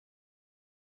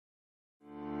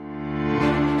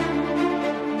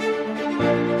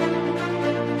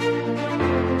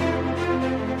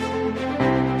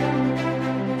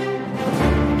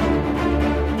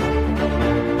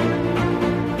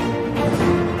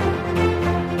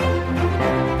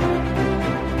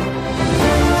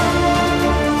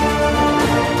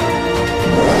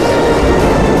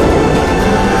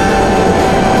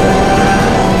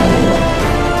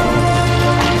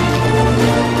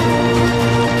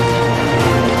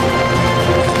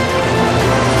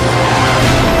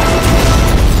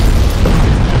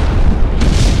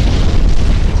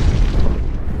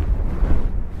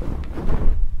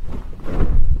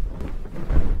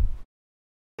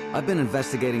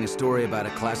investigating a story about a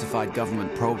classified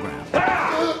government program.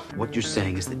 What you're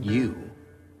saying is that you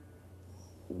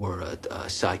were a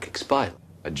psychic spy.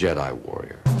 A Jedi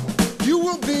warrior. You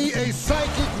will be a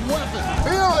psychic weapon.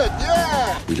 Feel it,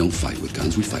 yeah! We don't fight with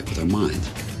guns, we fight with our minds.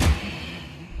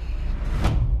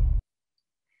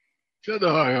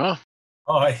 Jedi, huh?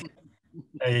 Hi.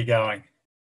 How you going?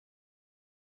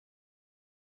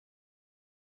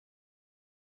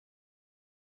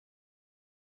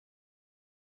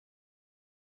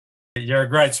 You're a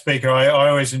great speaker. I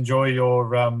always enjoy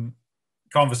your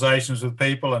conversations with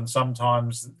people, and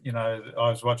sometimes, you know, I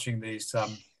was watching these.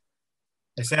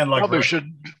 They sound like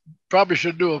probably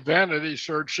should do a vanity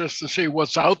search just to see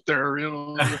what's out there. You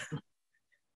know.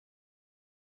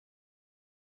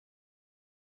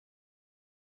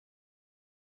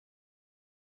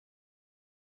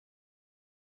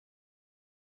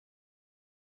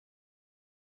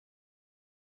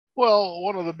 Well,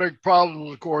 one of the big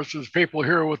problems, of course, is people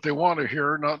hear what they want to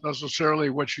hear, not necessarily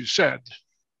what you said.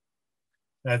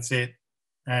 That's it.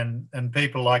 And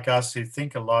people like us who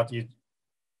think a lot, you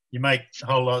make a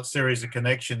whole lot series of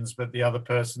connections, but the other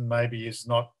person maybe is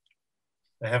not,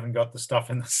 they haven't got the stuff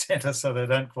in the center, so they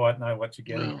don't quite know what you're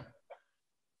getting. Yeah.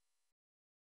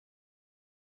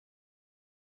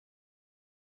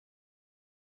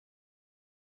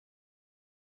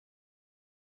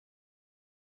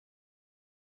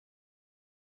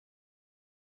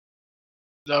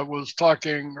 I was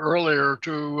talking earlier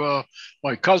to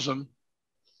my cousin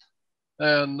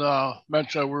and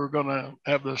mentioned that we were going to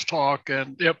have this talk,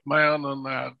 and Ip Man and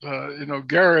that, you know,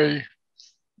 Gary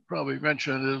probably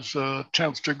mentioned his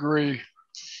 10th degree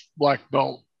black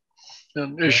belt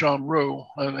in Ishan Ryu,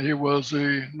 and he was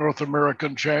the North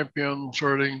American champion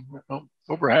starting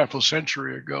over half a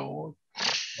century ago.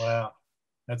 Wow,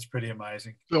 that's pretty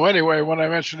amazing. So anyway, when I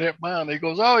mentioned Ip Man, he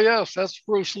goes, "Oh yes, that's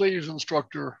Bruce Lee's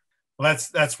instructor." Well,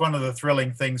 that's one of the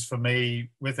thrilling things for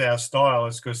me with our style,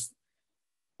 is because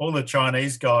all the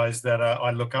Chinese guys that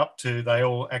I look up to, they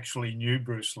all actually knew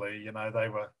Bruce Lee. You know, they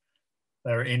were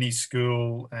in his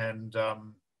school and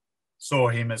saw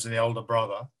him as the older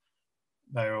brother.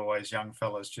 They were always young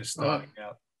fellas just starting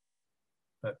out.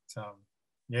 But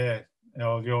yeah, you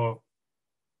know,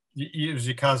 it was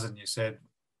your cousin, you said.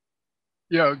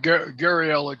 Yeah,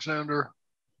 Gary Alexander.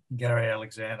 Gary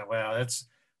Alexander. Wow, that's.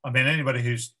 I mean, anybody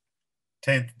who's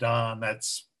 10th Dan,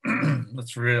 that's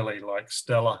that's really like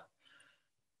stellar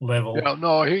level. Yeah,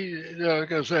 no,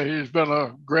 like I say, he's been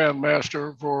a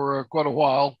grandmaster for quite a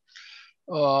while.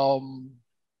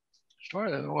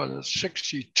 Started in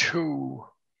 62.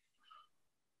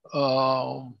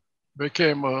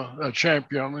 Became a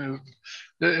champion.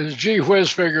 His G Whiz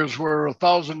figures were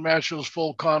 1,000 matches,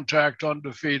 full contact,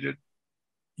 undefeated.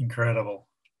 Incredible.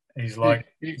 He's like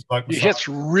he hits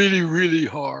really, really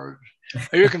hard.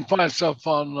 You can find stuff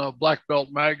on Black Belt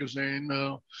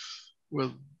magazine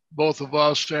with both of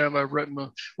us, and I've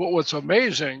written. What's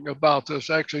amazing about this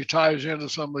actually ties into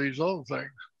some of these other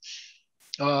things.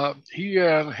 He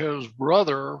and his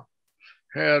brother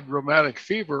had rheumatic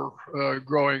fever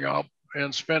growing up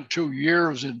and spent 2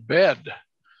 years in bed.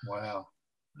 Wow.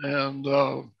 And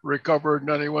recovered, and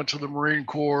then he went to the Marine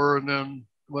Corps, and then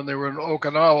when they were in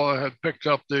Okinawa, had picked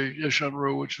up the Ishan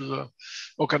Ryu, which is a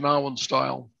Okinawan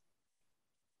style.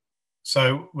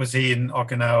 So was he in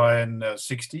Okinawa in the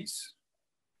 60s?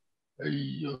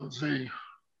 Let's see.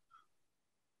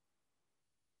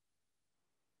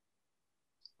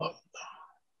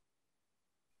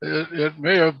 It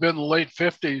may have been the late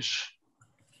 50s.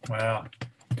 Wow.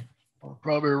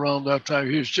 Probably around that time.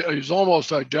 He's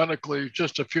almost identically,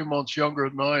 just a few months younger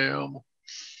than I am.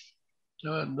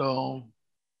 And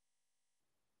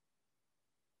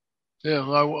yeah,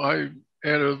 I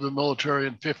entered the military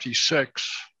in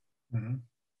 56. Mm-hmm.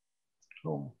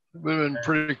 So we've been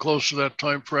pretty close to that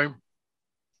time frame.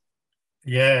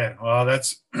 Yeah, well,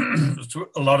 that's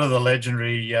a lot of the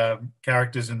legendary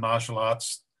characters in martial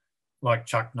arts, like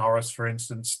Chuck Norris, for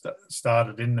instance,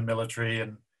 started in the military.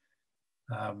 And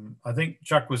I think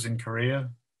Chuck was in Korea.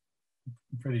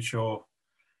 I'm pretty sure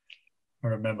I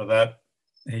remember that.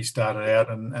 He started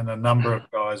out, and a number of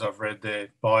guys I've read their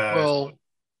bios. Well,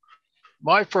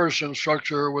 my first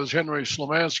instructor was Henry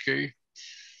Slamansky,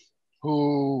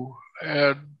 who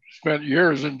had spent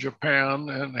years in Japan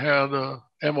and had a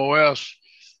MOS,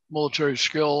 military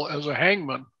skill, as a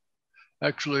hangman,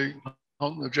 actually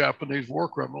hung the Japanese war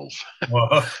criminals.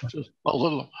 Just a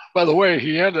little. By the way,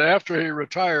 after he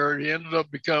retired, he ended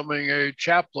up becoming a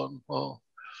chaplain in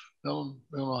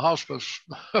a hospice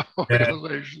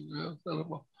organization. Yeah.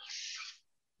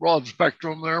 Broad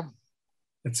spectrum there.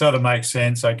 It sort of makes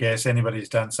sense, I guess. Anybody who's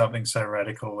done something so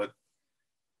radical that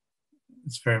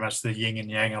it's very much the yin and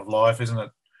yang of life, isn't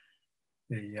it?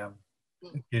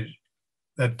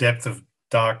 The depth of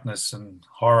darkness and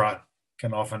horror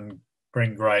can often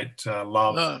bring great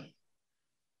love.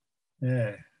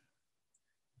 Yeah.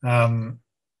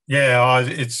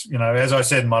 It's, you know, as I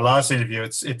said in my last interview,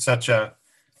 it's such an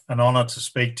honor to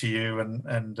speak to you.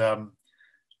 And I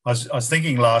was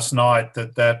thinking last night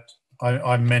that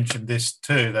I mentioned this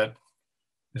too, that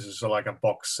this is like a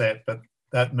box set, but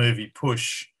that movie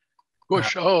Push.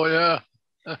 Oh yeah.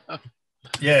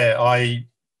 Yeah,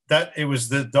 it was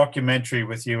the documentary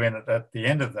with you in it at the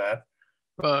end of that,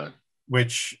 right.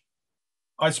 Which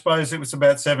I suppose it was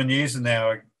about 7 years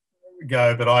now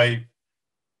ago, but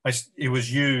it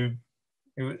was you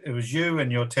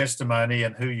and your testimony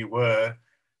and who you were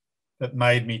that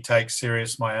made me take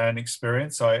serious my own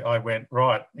experience. I went,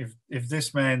 right, if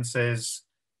this man says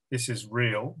this is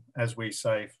real, as we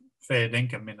say, fair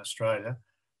dinkum in Australia,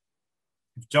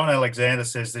 if John Alexander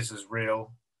says this is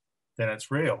real, then it's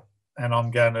real. And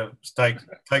I'm going to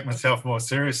take myself more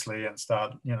seriously and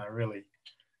start, you know, really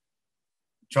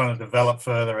trying to develop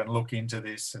further and look into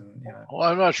this. And, you know. Well,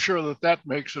 I'm not sure that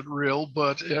makes it real,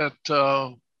 but it,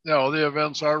 you know, the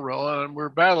events are real, and we're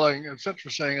battling. It's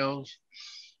interesting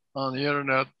on the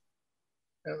internet,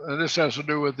 and this has to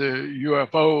do with the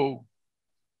UFO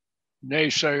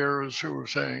naysayers who were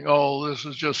saying, "Oh, this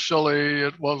is just silly.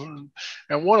 It wasn't."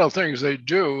 And one of the things they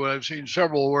do, I've seen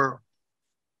several where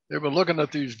they've been looking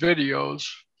at these videos,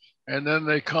 and then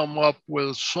they come up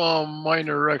with some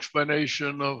minor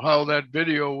explanation of how that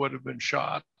video would have been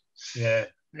shot. Yeah.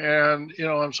 And, you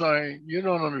know, I'm saying, you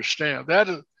don't understand.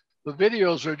 The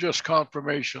videos are just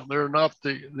confirmation. They're not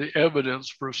the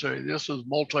evidence per se. This is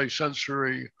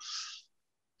multi-sensory,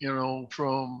 you know,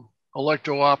 from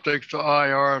electro-optics to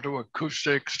IR to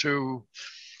acoustics to,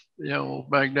 you know,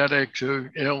 magnetic to,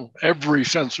 you know, every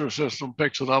sensor system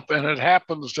picks it up. And it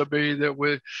happens to be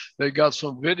that they got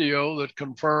some video that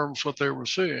confirms what they were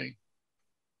seeing.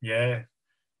 Yeah.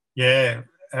 Yeah,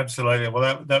 absolutely.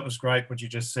 Well, that was great what you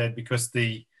just said, because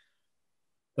the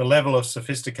level of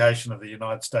sophistication of the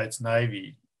United States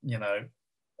Navy, you know,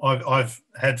 I've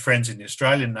had friends in the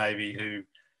Australian Navy who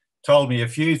told me a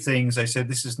few things. They said,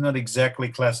 this is not exactly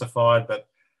classified, but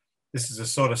this is the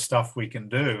sort of stuff we can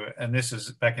do. And this is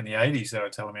back in the 80s they were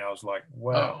telling me. I was like,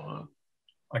 wow,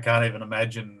 I can't even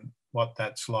imagine what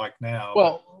that's like now.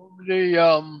 Well,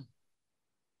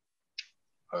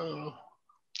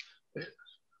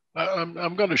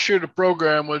 I'm going to shoot a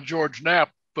program with George Knapp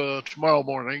tomorrow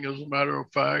morning, as a matter of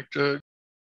fact.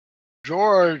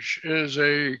 George is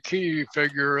a key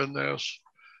figure in this,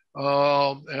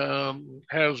 and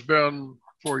has been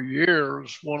for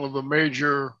years one of the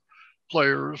major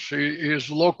players. He is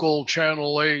local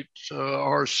Channel 8,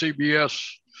 our CBS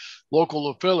local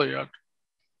affiliate,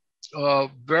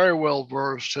 very well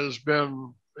versed, has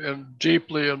been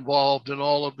deeply involved in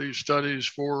all of these studies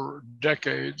for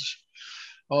decades.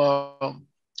 And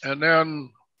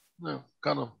then, you know,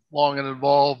 kind of long and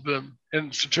involved in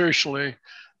institutionally.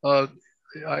 I'm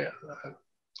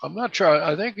not sure.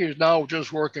 I think he's now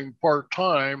just working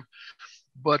part-time,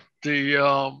 but you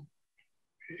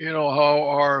know, how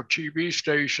our TV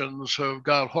stations have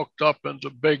got hooked up into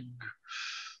big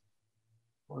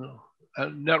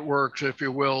networks, if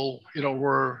you will, you know,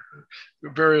 where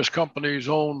various companies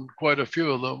own quite a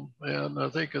few of them. And I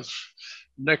think it's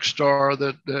Nexstar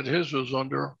that his was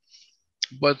under.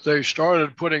 But they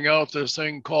started putting out this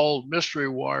thing called Mystery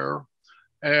Wire.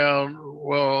 And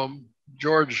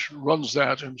George runs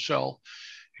that himself.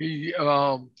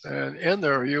 And in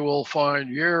there you will find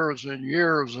years and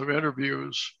years of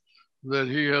interviews that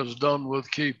he has done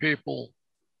with key people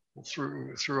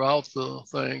throughout the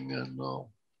thing, and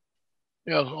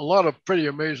yeah, a lot of pretty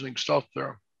amazing stuff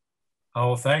there.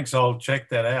 Oh, thanks. I'll check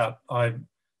that out. I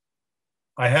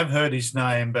have heard his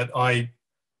name, but I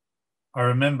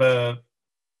remember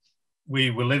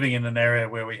we were living in an area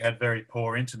where we had very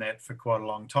poor internet for quite a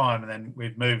long time, and then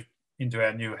we've moved into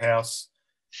our new house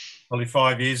probably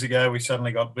 5 years ago. We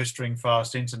suddenly got blistering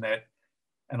fast internet,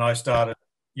 and I started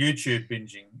YouTube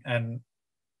binging. And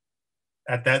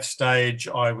at that stage,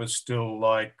 I was still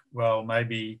like, well,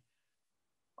 maybe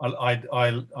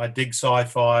I dig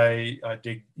sci-fi, I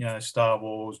dig, you know, Star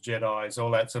Wars, Jedis,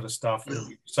 all that sort of stuff. It would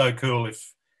be so cool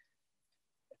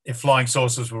if flying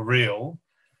saucers were real.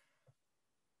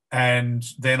 And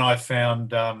then I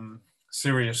found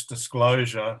Serious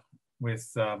Disclosure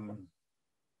with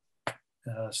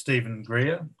Stephen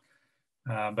Greer.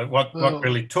 But what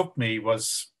really took me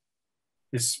was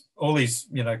all these,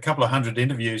 you know, a couple of hundred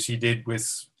interviews he did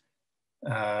with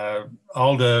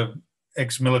older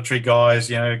ex-military guys,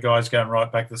 you know, guys going right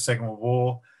back to the Second World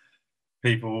War.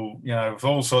 people, you know, with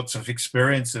all sorts of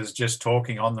experiences just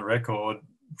talking on the record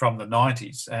from the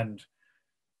 90s. And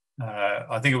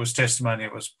I think it was testimony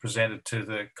that was presented to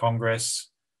the Congress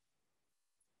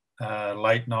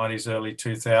late 90s, early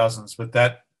 2000s, but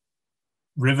that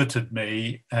riveted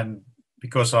me. And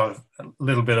because I've a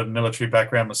little bit of military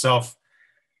background myself,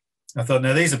 I thought,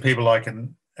 now these are people I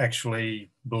can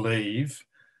actually believe.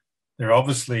 They're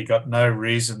obviously got no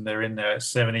reason. They're in their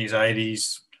 70s,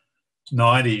 80s,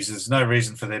 90s. There's no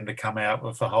reason for them to come out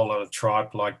with a whole lot of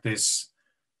tripe like this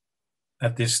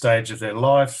at this stage of their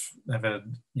life. They've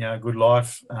had, you know, a good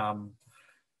life.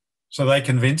 So they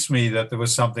convinced me that there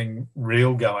was something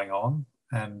real going on.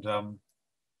 And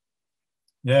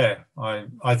yeah,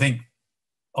 I think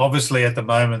obviously at the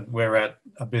moment we're at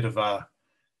a bit of a,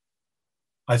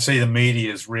 I see the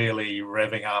media is really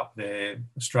revving up. The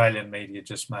Australian media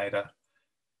just made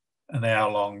an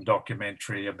hour-long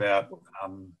documentary about,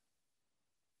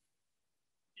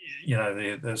 you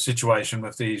know, the situation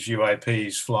with these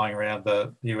UAPs flying around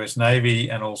the US Navy.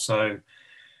 And also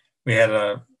we had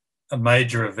a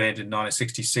major event in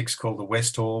 1966 called the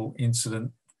Westall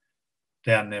Incident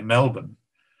down near Melbourne.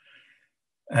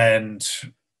 And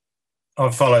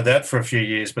I've followed that for a few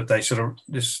years, but they sort of,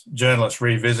 this journalist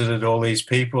revisited all these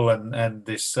people, and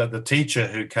this the teacher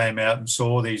who came out and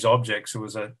saw these objects. It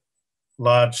was a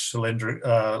large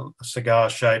cylinder,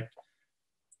 cigar-shaped,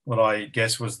 what I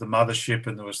guess was the mothership,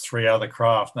 and there was 3 other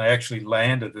craft. And they actually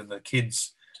landed, and the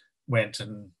kids went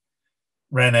and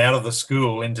ran out of the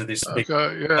school into this big.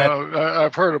 Okay, yeah,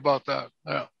 I've heard about that.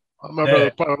 Yeah, I remember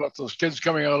the part about those kids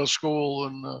coming out of school,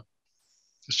 and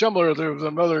similar. There was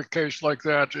another case like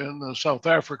that in South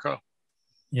Africa.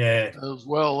 Yeah, as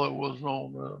well. It was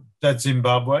known. That's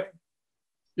Zimbabwe.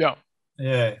 Yeah.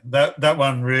 Yeah, that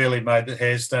one really made the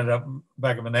hair stand up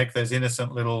back of my neck. There's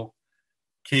innocent little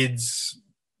kids,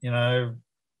 you know,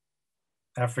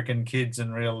 African kids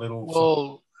and real little.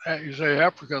 Well, you say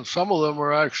African. Some of them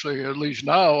are actually, at least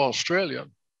now,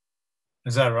 Australian.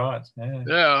 Is that right? Yeah.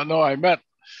 Yeah. No, I met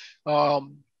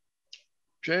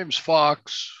James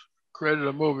Fox. Created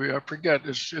a movie. I forget.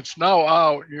 It's now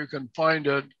out. You can find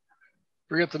it.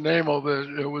 Forget the name of it.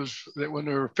 It was when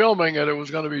they were filming it. It was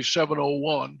going to be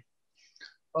 701.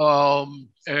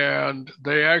 And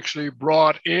they actually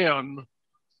brought in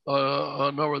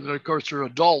a number that, of course, are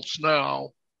adults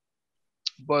now,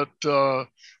 but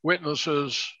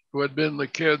witnesses who had been the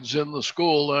kids in the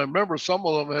school. And I remember some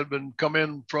of them had been come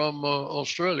in from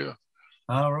Australia.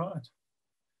 All right.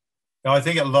 I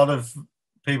think a lot of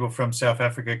people from South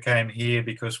Africa came here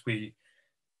because we're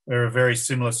a very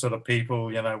similar sort of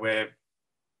people, you know, where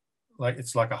like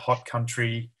it's like a hot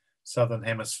country, Southern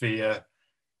Hemisphere,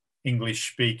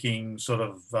 English speaking, sort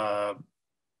of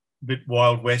bit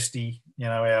Wild Westy, you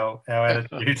know, our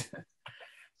attitude.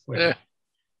 We're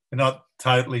not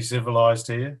totally civilized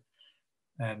here.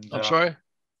 And I'm sorry?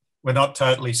 We're not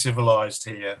totally civilized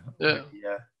here. Yeah.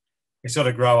 We sort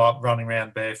of grow up running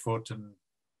around barefoot and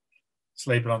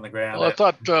sleeping on the ground. Well, I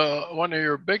thought one of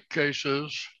your big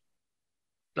cases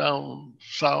down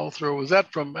south, or was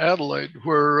that from Adelaide,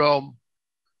 where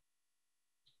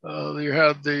you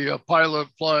had the pilot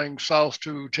flying south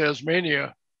to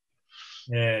Tasmania.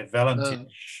 Yeah, Valentine.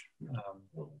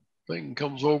 Thing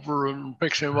comes over and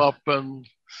picks him up, and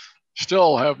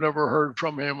still have never heard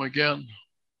from him again.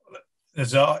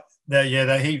 That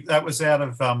was out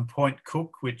of Point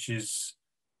Cook, which is,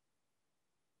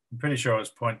 I'm pretty sure it was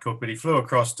Point Cook, but he flew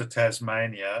across to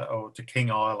Tasmania, or to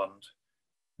King Island,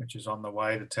 which is on the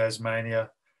way to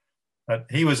Tasmania. But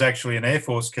he was actually an Air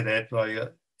Force cadet,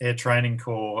 like Air Training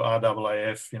Corps,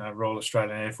 RAAF, you know, Royal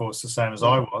Australian Air Force, the same as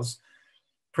I was,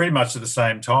 pretty much at the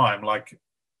same time. Like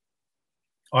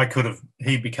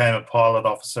he became a pilot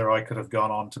officer. I could have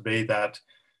gone on to be that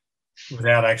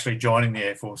without actually joining the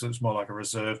Air Force. It was more like a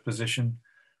reserve position.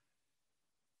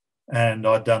 And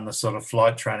I'd done the sort of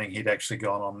flight training. He'd actually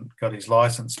gone on, got his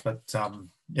license. But so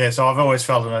I've always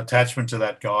felt an attachment to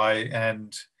that guy.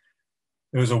 And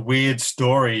it was a weird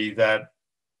story that,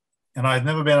 and I've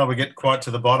never been able to get quite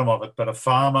to the bottom of it, but a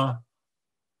farmer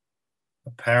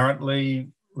apparently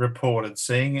reported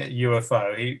seeing a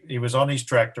UFO. He was on his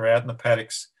tractor out in the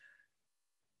paddocks.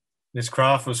 This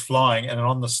craft was flying, and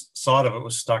on the side of it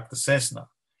was stuck the Cessna.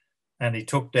 And he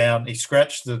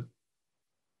scratched the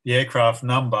aircraft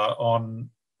number on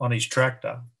his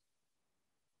tractor,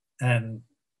 and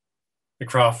the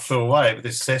craft flew away, but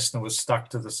this Cessna was stuck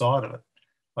to the side of it,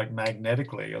 like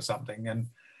magnetically or something, and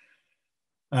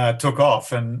took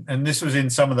off. And this was in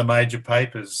some of the major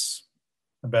papers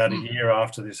about a year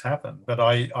after this happened, but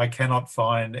I cannot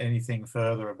find anything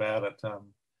further about it.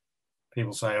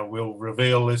 people say, oh, we'll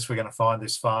reveal this, we're going to find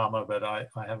this farmer, but I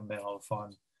haven't been able to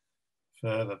find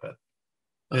further.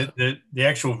 But the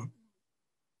actual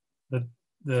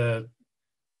the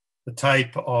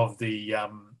tape of the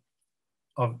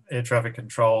of air traffic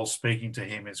control speaking to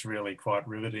him is really quite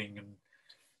riveting, and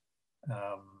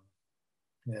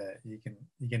yeah, you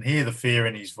can hear the fear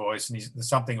in his voice, and there's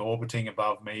something orbiting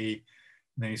above me,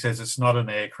 and then he says it's not an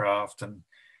aircraft, and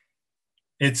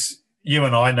it's, you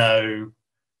and I know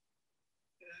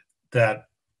that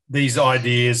these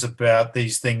ideas about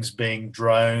these things being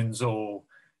drones or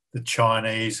the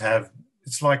Chinese have,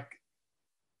 it's like,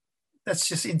 that's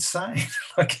just insane.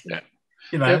 Like, Yeah.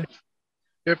 you know,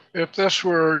 If this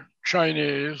were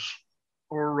Chinese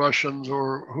or Russians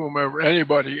or whomever,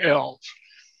 anybody else,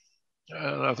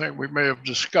 and I think we may have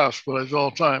discussed, but it's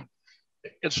all the time,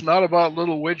 it's not about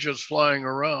little widgets flying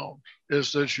around.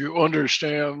 It's that you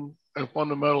understand a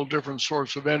fundamental different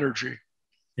source of energy.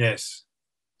 yes,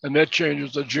 And that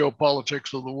changes the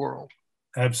geopolitics of the world.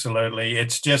 absolutely.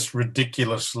 It's just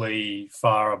ridiculously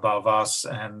far above us,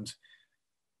 and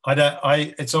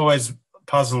it's always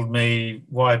puzzled me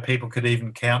why people could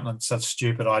even countenance such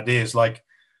stupid ideas, like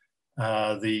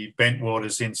the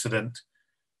Bentwaters incident.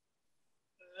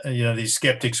 You know, these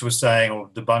skeptics were saying, or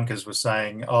debunkers were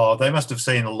saying, oh, they must have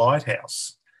seen a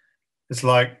lighthouse. It's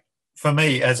like, for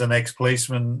me as an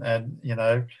ex-policeman and, you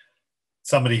know,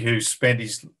 somebody who spent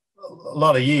a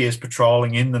lot of years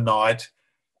patrolling in the night,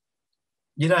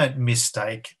 you don't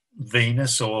mistake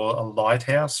Venus or a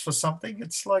lighthouse for something.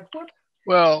 It's like, what?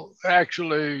 Well,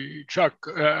 actually, Chuck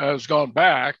has gone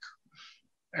back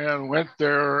and went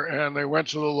there, and they went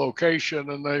to the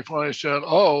location, and they finally said,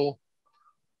 oh,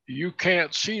 you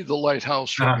can't see the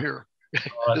lighthouse from here.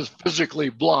 It's physically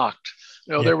blocked.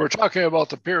 You know, they were talking about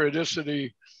the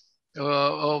periodicity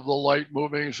of the light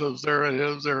moving. So there it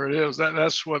is, there it is.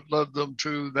 That's what led them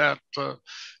to that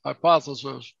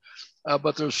hypothesis.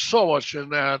 But there's so much in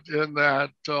that.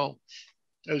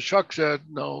 As Chuck said,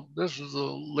 no, this is a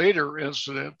later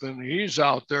incident, and he's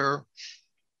out there,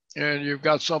 and you've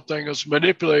got something that's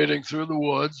manipulating through the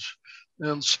woods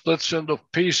and splits into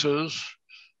pieces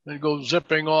and goes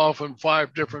zipping off in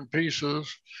 5 different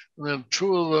pieces. And then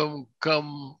 2 of them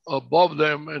come above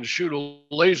them and shoot a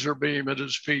laser beam at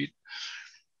his feet.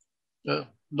 Not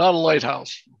a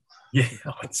lighthouse. Yeah,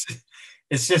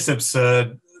 it's just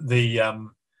absurd.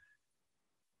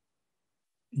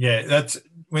 Yeah, that's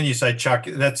when you say Chuck,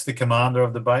 that's the commander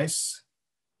of the base?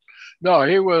 No,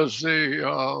 he was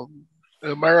the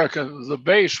American. The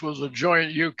base was a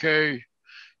joint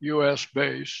UK-US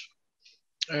base,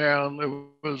 and it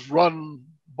was run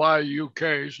by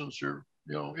UK since they're,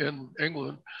 you know, in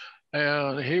England.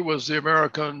 And he was the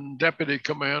American deputy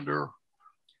commander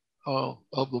of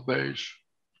the base.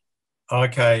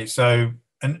 Okay, so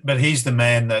but he's the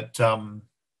man that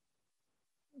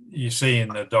you see in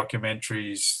the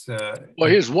documentaries. Well,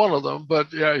 he's one of them,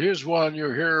 but yeah, he's one you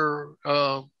hear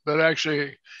that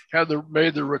actually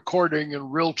made the recording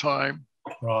in real time.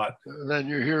 Right. And then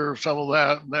you hear some of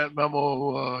that, and that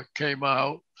memo came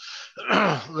out.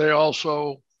 They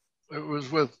also, it was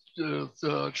with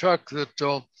Chuck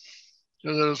that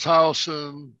at his house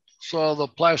and saw the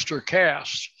plaster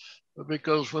cast,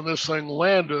 because when this thing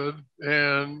landed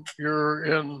and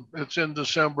it's in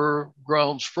December,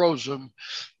 ground's frozen,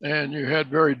 and you had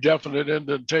very definite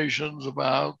indentations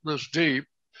about this deep,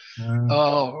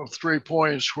 3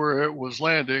 points where it was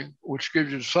landing, which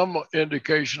gives you some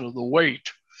indication of the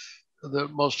weight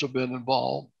that must have been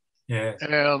involved. Yeah.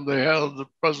 And they had the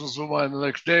presence of mind the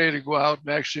next day to go out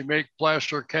and actually make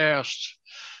plaster casts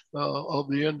of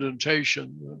the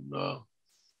indentation.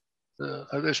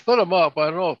 And they split them up. I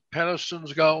don't know if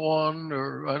Peniston's got one,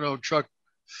 or I know Chuck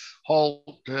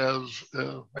Holt has.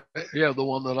 The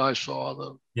one that I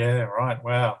saw. Yeah, right.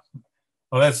 Wow.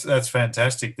 Well, that's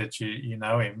fantastic that you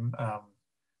know him.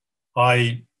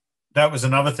 That was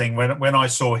another thing. When I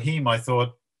saw him, I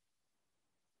thought,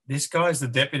 this guy's the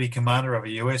deputy commander of a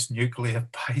US nuclear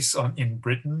base in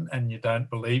Britain, and you don't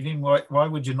believe him? Why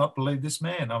would you not believe this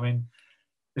man? I mean,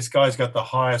 this guy's got the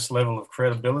highest level of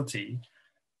credibility.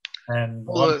 And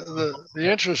well, the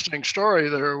interesting story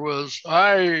there was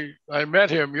I met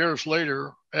him years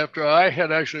later after I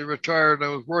had actually retired. I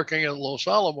was working in Los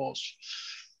Alamos,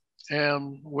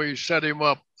 and we set him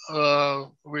up.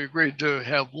 We agreed to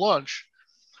have lunch,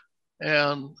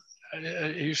 and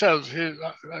he says,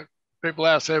 people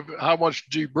ask him how much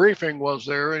debriefing was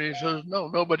there, and he says, no,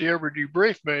 nobody ever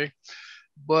debriefed me.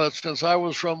 But since I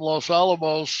was from Los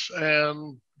Alamos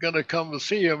and going to come to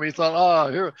see him, he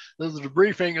thought, here, the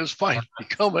debriefing is finally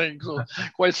coming. So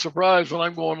quite surprised when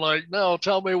I'm going like, no,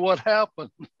 tell me what happened.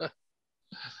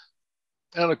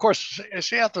 And of course,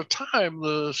 see, at the time,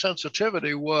 the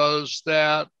sensitivity was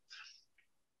that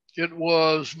it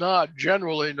was not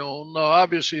generally known. Now,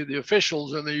 obviously, the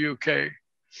officials in the UK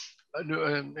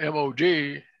and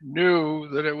MOD knew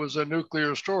that it was a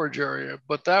nuclear storage area,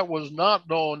 but that was not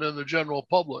known in the general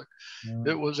public.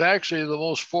 It was actually the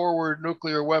most forward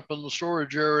nuclear weapon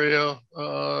storage area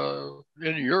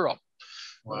in Europe.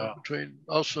 Wow. Between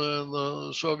us and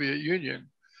the Soviet Union.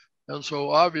 And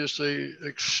so obviously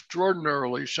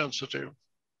extraordinarily sensitive.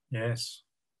 Yes.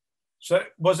 So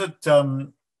was it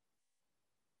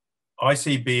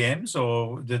ICBMs,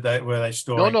 or were they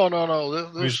storing? No.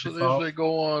 Cruise This missiles? they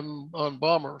go on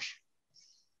bombers.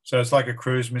 So it's like a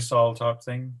cruise missile type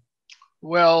thing?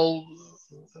 Well,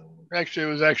 actually, it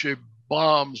was actually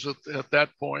bombs at that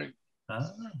point.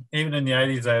 Even in the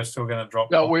 80s, they were still going to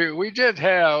drop Now, bombs. we did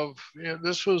have,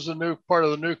 this was the new part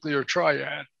of the nuclear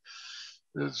triad.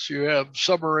 It's, you have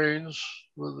submarines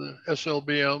with the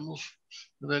SLBMs,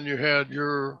 and then you had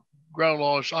your ground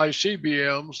launched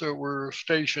ICBMs that were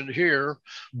stationed here,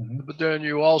 but then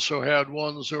you also had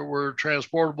ones that were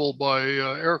transportable by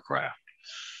aircraft.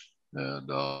 And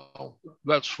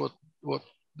that's what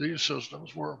these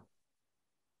systems were.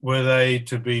 Were they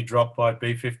to be dropped by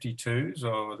B-52s,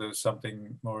 or was there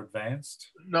something more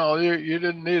advanced? No, you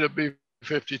didn't need a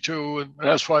B-52, and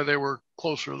that's why they were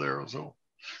closer there. So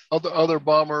other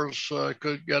bombers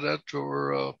could get it,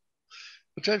 or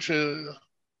potentially,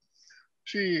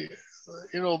 gee,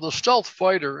 the stealth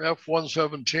fighter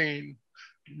F-117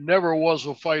 never was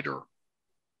a fighter.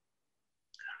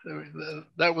 I mean,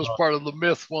 that was part of the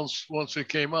myth once it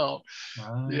came out.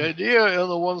 The idea in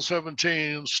the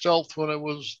 117 stealth, when it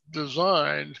was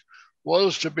designed,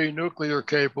 was to be nuclear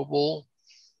capable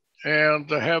and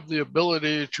to have the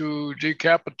ability to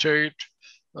decapitate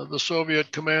the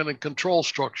Soviet command and control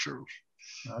structures.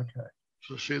 Okay.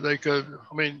 So see, they could,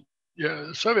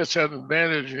 the Soviets had an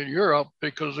advantage in Europe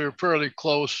because they were fairly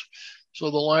close.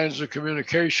 So the lines of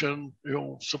communication,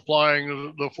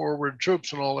 supplying the forward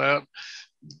troops and all that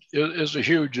is a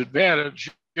huge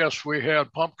advantage. Yes, we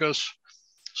had pumpkins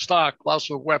stock, lots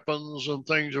of weapons and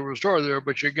things that were stored there,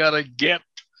 but you got to get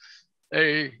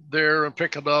there and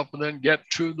pick it up and then get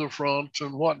to the front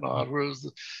and whatnot. Whereas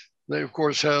they, of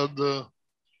course, had the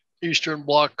Eastern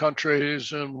Bloc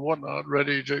countries and whatnot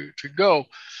ready to go.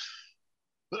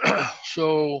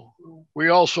 So we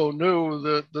also knew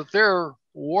that their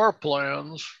war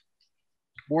plans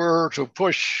were to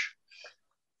push,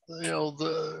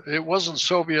 it wasn't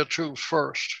Soviet troops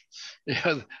first.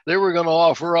 They were going to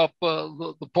offer up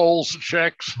the Poles, the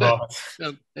Czechs,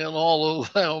 and all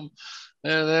of them.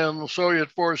 And then the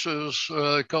Soviet forces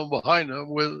come behind them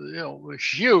with,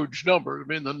 huge numbers.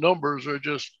 I mean, the numbers are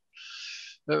just,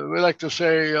 we like to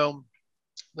say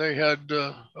they had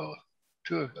to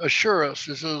assure us,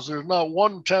 it says there's not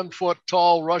one 10-foot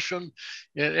tall Russian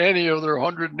in any of their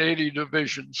 180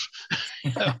 divisions.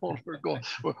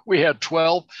 We had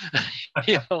 12,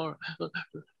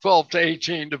 12 to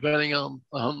 18, depending on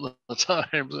the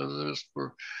times, just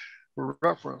for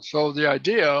reference. So the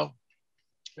idea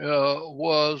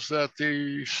was that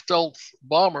the stealth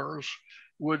bombers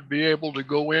would be able to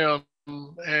go in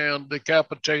and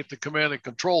decapitate the command and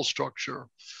control structure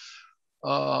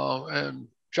and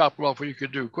chop it off what you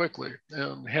could do quickly.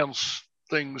 And hence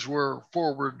things were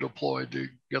forward deployed to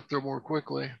get there more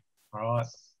quickly. Right.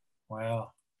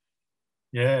 Wow.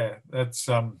 Yeah, that's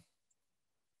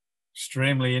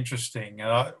extremely interesting.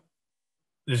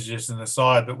 This is just an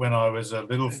aside, but when I was a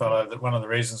little fellow, that one of the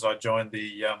reasons I joined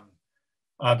the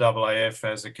RAAF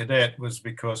as a cadet was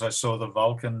because I saw the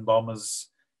Vulcan bombers,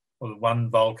 or the one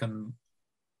Vulcan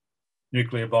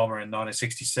nuclear bomber in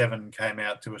 1967 came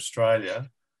out to Australia,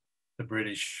 the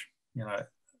British,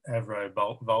 Avro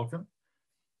Vulcan,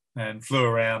 and flew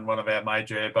around one of our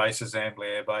major air bases,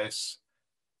 Ambley Air Base.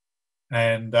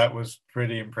 And that was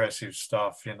pretty impressive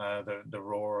stuff, the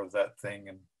roar of that thing.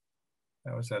 And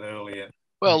that was that early.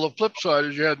 Well, the flip side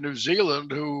is you had New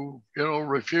Zealand who,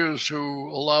 refused to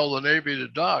allow the Navy to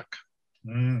dock.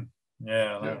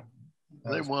 Yeah.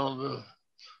 They wanted to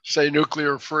stay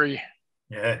nuclear free.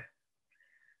 Yeah.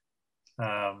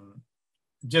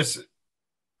 Just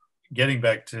getting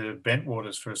back to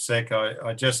Bentwaters for a sec,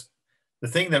 the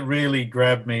thing that really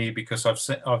grabbed me, because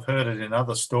I've heard it in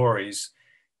other stories,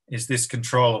 is this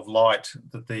control of light,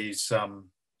 that these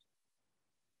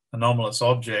anomalous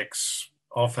objects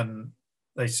often,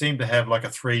 they seem to have like a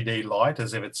 3D light,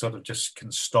 as if it sort of just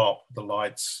can stop the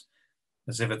lights,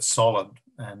 as if it's solid.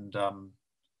 And I'm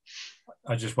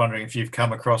just wondering if you've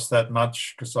come across that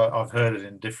much, because I've heard it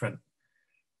in different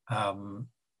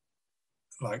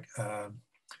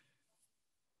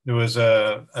There was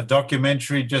a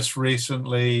documentary just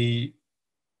recently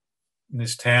in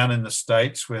this town in the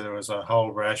States where there was a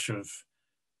whole rash of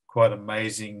quite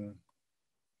amazing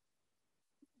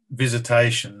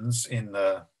visitations in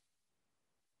the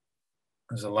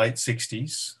late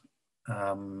 60s,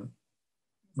 when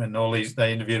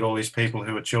they interviewed all these people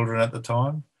who were children at the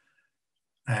time.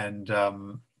 And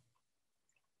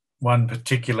one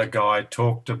particular guy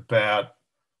talked about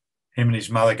him and his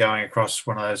mother going across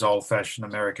one of those old-fashioned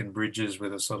American bridges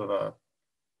with a sort of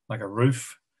like a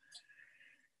roof,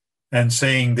 and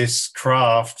seeing this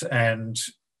craft, and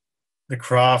the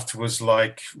craft was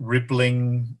like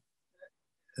rippling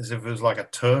as if it was like a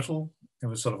turtle. It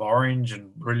was sort of orange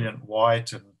and brilliant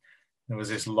white, and there was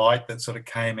this light that sort of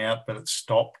came out, but it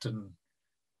stopped, and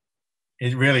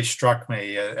it really struck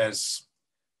me as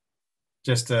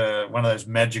just one of those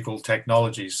magical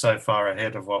technologies so far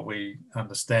ahead of what we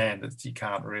understand that you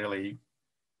can't really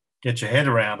get your head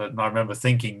around it. And I remember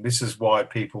thinking, this is why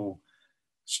people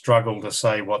struggle to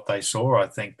say what they saw, I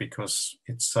think, because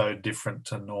it's so different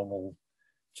to normal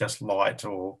just light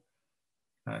or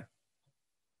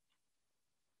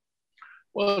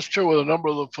Well, it's true with a number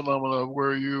of the phenomena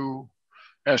where you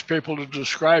ask people to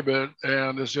describe it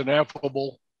and it's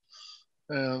ineffable,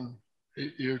 and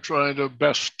you're trying to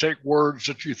best take words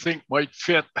that you think might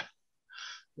fit,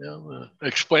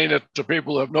 explain it to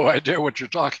people who have no idea what you're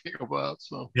talking about.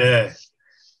 So yeah.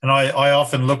 And I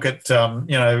often look at, I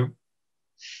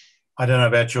don't know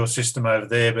about your system over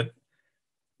there, but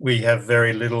we have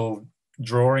very little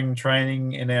drawing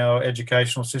training in our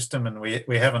educational system, and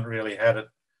we haven't really had it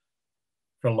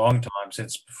for a long time,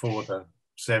 since before the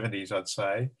 70s, I'd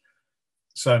say.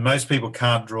 So most people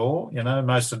can't draw,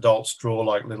 most adults draw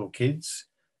like little kids.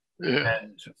 yeah,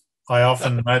 And I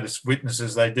often notice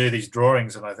witnesses, they do these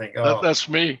drawings and I think, oh. That's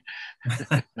me.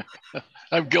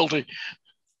 I'm guilty.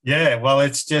 Yeah, well,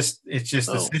 it's just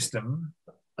the system.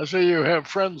 I see you have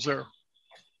friends there.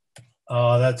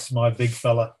 Oh, that's my big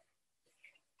fella.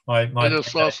 I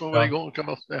just saw somebody going come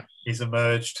up there. He's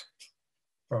emerged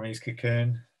from his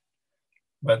cocoon.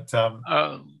 But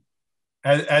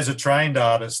as a trained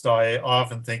artist, I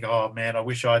often think, oh man, I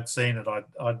wish I'd seen it.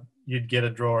 You'd get a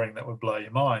drawing that would blow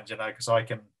your mind, because I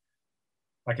can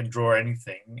draw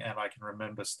anything and I can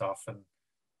remember stuff and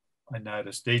I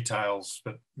notice details.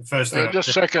 But the first thing, just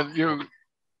a second,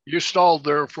 you stalled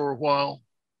there for a while.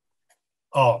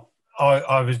 Oh,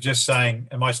 I was just saying,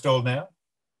 am I stalled now?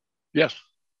 Yes.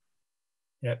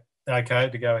 Yeah. Okay,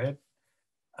 to go ahead.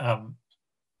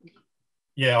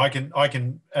 Yeah, I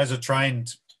can, as a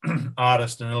trained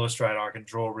artist and illustrator, I can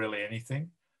draw really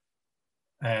anything.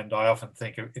 And I often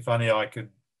think if only I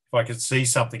could see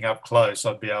something up close,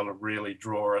 I'd be able to really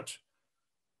draw it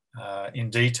in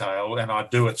detail, and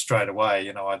I'd do it straight away.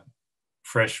 I'd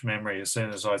fresh memory. As soon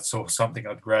as I saw something,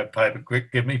 I'd grab paper,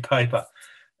 quick, give me paper,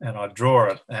 and I'd draw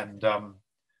it. And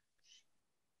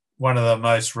one of the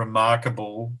most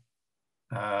remarkable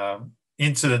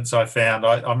incidents I found,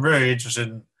 I'm very interested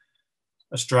in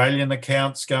Australian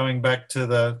accounts going back to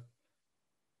the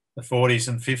 40s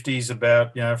and 50s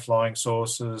about, flying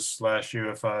saucers /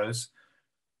 UFOs.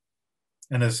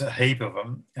 And there's a heap of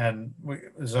them. And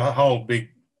there's a whole big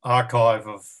archive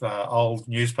of old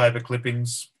newspaper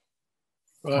clippings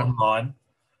online.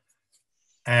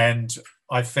 And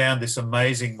I found this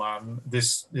amazing one.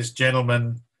 This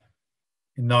gentleman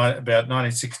in about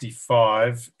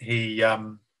 1965, he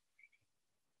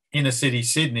inner city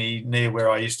Sydney, near where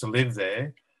I used to live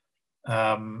there,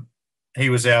 he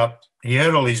was out, he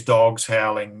heard all these dogs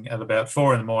howling at about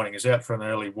 4 a.m. He was out for an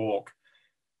early walk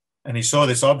and he saw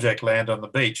this object land on the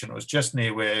beach, and it was just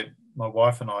near where my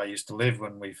wife and I used to live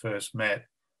when we first met.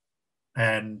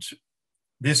 And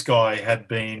this guy had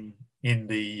been in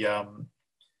the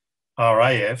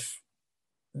RAF,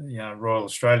 Royal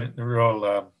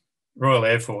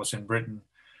Air Force in Britain,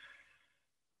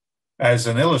 as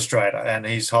an illustrator, and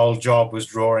his whole job was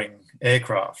drawing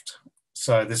aircraft.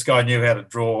 So this guy knew how to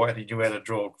draw, and he knew how to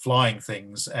draw flying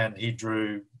things, and he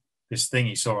drew this thing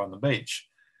he saw on the beach.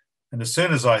 And as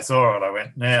soon as I saw it, I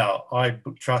went, now I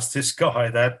trust this guy.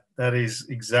 That is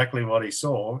exactly what he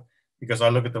saw, because I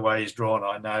look at the way he's drawn,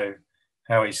 I know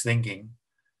how he's thinking.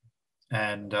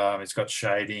 And it's got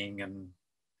shading, and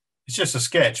it's just a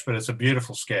sketch, but it's a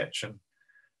beautiful sketch. And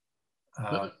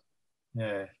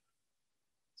yeah.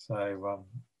 So,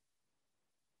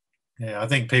 I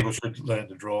think people should learn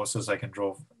to draw so they can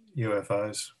draw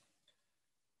UFOs.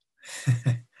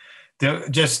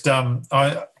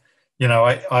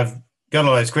 I've got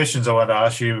all those questions I want to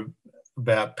ask you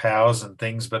about powers and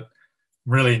things, but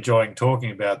I'm really enjoying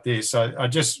talking about this.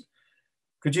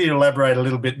 Could you elaborate a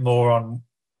little bit more on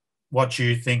what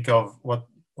you think of what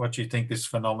what you think this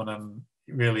phenomenon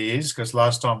really is? Because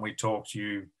last time we talked,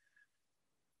 you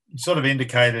sort of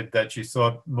indicated that you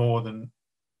thought more than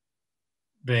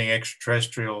being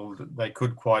extraterrestrial, they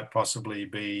could quite possibly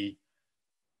be,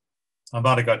 I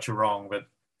might have got you wrong, but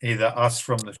either us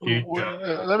from the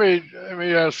future. Let me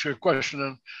ask you a question.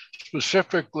 And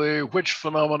specifically, which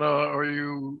phenomena are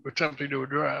you attempting to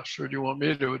address, or do you want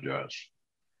me to address?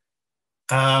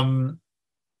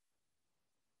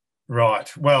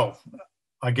 Right. Well,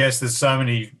 I guess there's so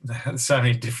many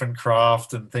different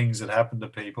craft and things that happen to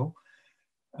people.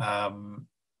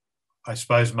 I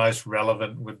suppose most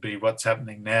relevant would be what's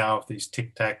happening now with these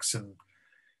tic tacs and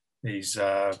these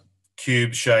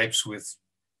cube shapes with,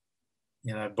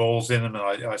 you know, balls in them.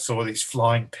 And I saw these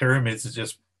flying pyramids that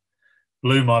just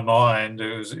blew my mind.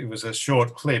 It was a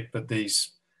short clip, but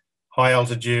these high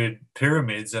altitude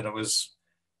pyramids, and it was,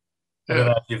 I don't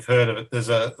know if you've heard of it. There's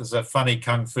a funny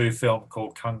kung fu film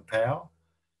called Kung Pao.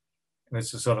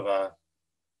 It's a sort of a,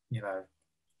 you know,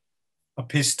 a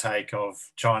piss take of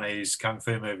Chinese kung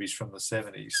fu movies from the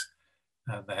 70s.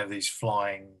 And they have these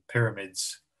flying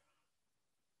pyramids.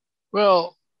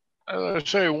 Well, I'd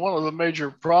say one of the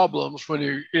major problems when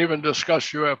you even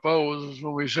discuss UFOs is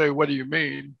when we say, what do you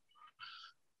mean?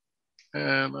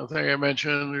 And I think I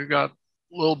mentioned you got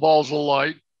little balls of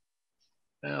light,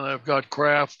 and I've got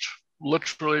craft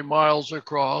literally miles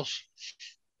across.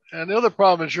 And the other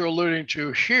problem that you're alluding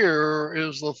to here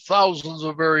is the thousands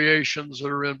of variations that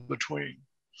are in between.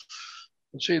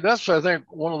 And see, that's, I think,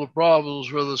 one of the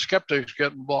problems where the skeptics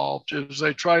get involved is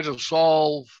they try to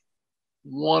solve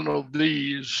one of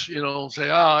these, you know, say,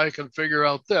 I can figure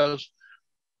out this.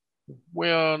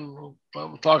 When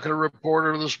I'm talking to a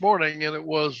reporter this morning, and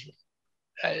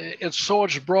it's so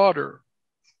much broader.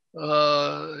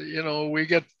 You know, we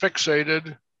get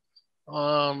fixated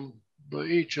on the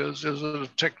each. Is it a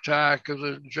tic-tac? Is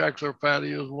it Jackler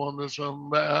Patty is one that's on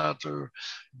that, or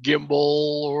gimbal,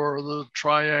 or the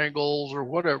triangles, or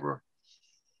whatever.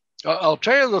 I'll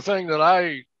tell you the thing that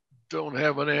I don't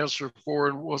have an answer for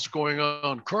in what's going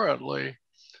on currently,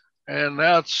 and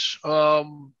that's,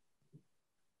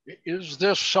 is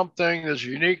this something that's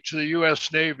unique to the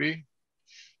U.S. Navy?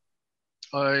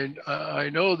 I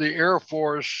know the Air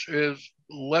Force is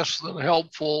less than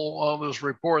helpful on this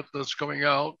report that's coming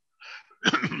out.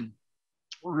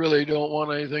 Really don't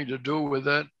want anything to do with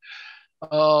it.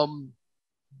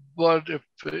 But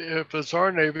if it's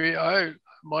our Navy,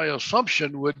 my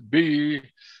assumption would be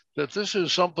that this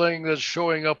is something that's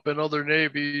showing up in other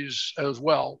navies as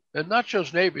well, and not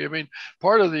just Navy. I mean,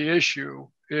 part of the issue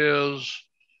is,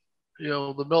 you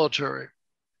know, the military.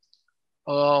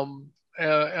 And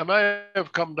I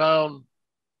have come down,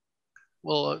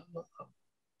 well,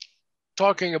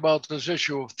 talking about this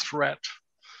issue of threat.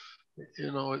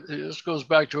 You know, this goes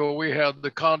back to what we had,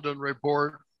 the Condon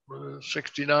report,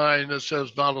 69, that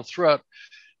says not a threat.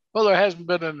 Well, there hasn't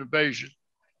been an invasion.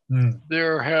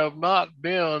 There have not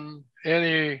been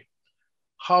any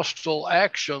hostile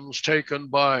actions taken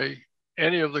by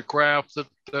any of the craft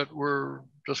that we're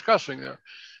discussing there.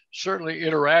 Certainly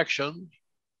interaction,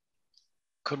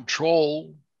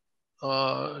 control,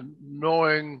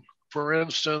 knowing, for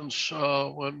instance,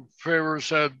 when Favor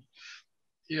said,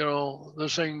 you know,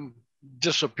 this thing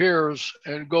disappears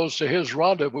and goes to his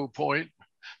rendezvous point.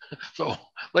 So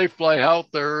they fly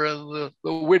out there and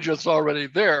the widget's already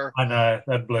there. I know,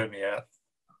 that blew me out.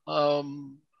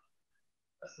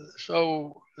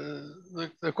 So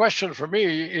the question for me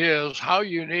is, how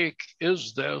unique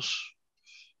is this?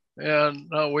 And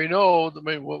now we know, I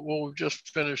mean, we've just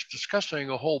finished discussing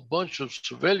a whole bunch of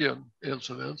civilian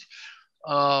incidents.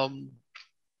 And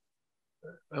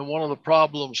one of the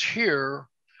problems here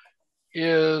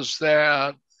is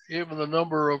that even the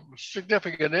number of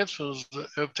significant incidents that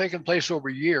have taken place over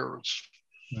years.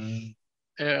 And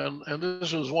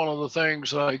this is one of the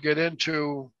things that I get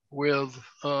into with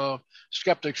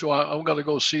skeptics who I'm going to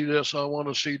go see this, I want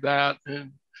to see that.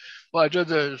 And well, I did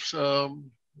this, I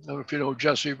don't know if you know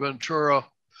Jesse Ventura,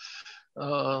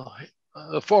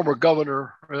 a former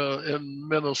governor in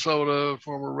Minnesota,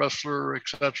 former wrestler,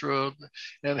 etc.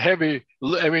 And heavy,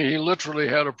 I mean, he literally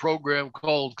had a program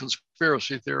called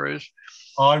Conspiracy Theories.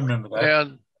 Oh, I remember that.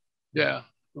 And yeah,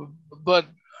 but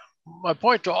my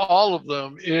point to all of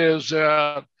them is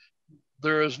that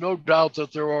there is no doubt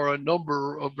that there are a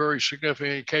number of very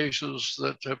significant cases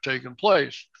that have taken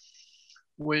place.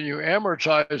 When you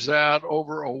amortize that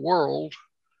over a world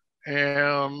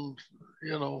and,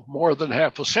 you know, more than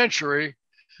half a century,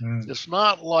 it's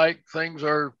not like things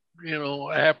are, you know,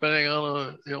 happening on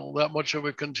a, you know, that much of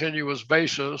a continuous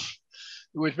basis,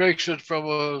 which makes it from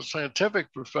a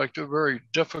scientific perspective very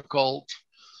difficult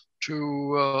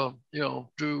to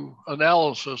do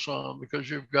analysis on, because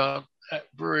you've got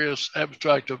various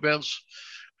abstract events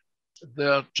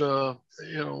that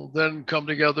then come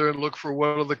together and look for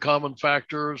what are the common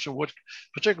factors, and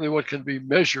particularly what can be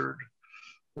measured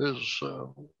is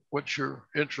what you're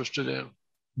interested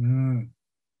in.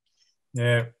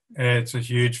 Yeah, it's a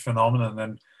huge phenomenon.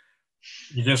 And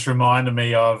you just reminded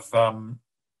me of,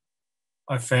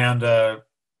 I found a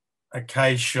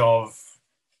cache of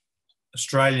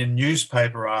Australian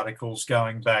newspaper articles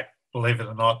going back, believe it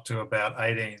or not, to about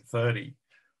 1830.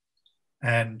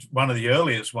 And one of the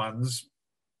earliest ones,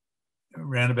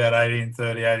 around about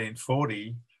 1830,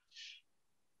 1840,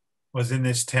 was in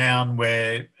this town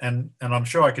where, and I'm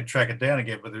sure I could track it down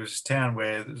again, but there was this town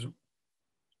where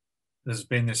there's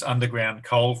been this underground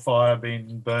coal fire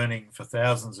been burning for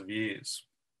thousands of years.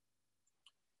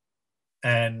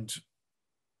 And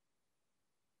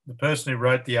the person who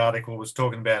wrote the article was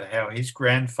talking about how his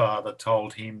grandfather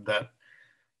told him that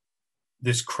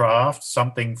this craft,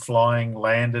 something flying,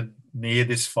 landed near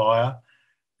this fire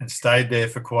and stayed there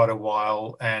for quite a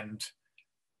while, and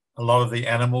a lot of the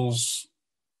animals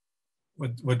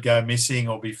would go missing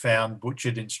or be found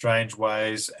butchered in strange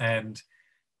ways, and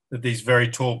that these very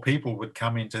tall people would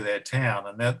come into their town.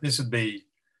 And that this would be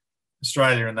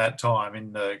Australia in that time,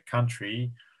 in the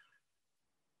country,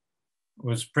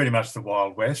 was pretty much the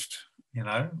Wild West,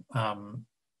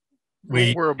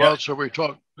 Whereabouts are we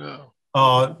talking? Yeah.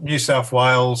 New South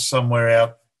Wales, somewhere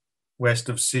out west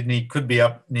of Sydney, could be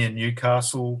up near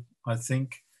Newcastle, I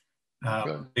think.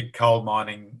 Okay. Big coal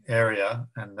mining area,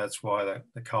 and that's why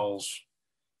the coal's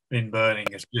been burning.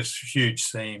 It's just huge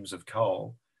seams of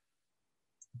coal.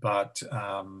 But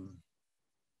our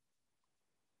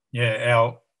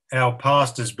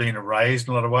past has been erased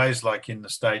in a lot of ways. Like in the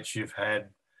States, you've had,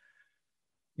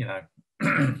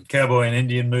 cowboy and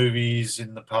Indian movies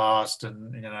in the past,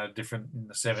 and different in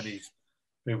the 70s.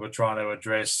 People were trying to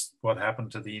address what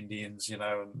happened to the Indians,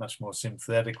 much more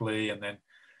synthetically, and then,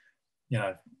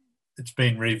 it's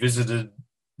been revisited,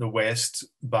 the West,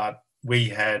 but we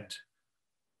had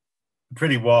a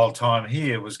pretty wild time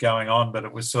here was going on, but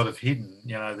it was sort of hidden.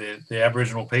 The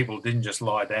Aboriginal people didn't just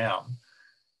lie down;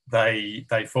 they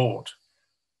fought,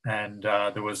 and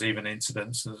there was even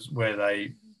incidences where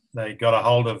they got a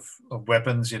hold of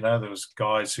weapons. There was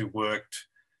guys who worked;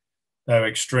 they were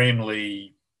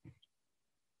extremely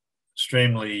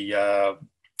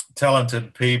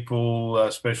talented people,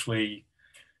 especially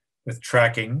with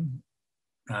tracking.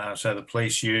 So the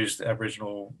police used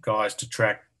Aboriginal guys to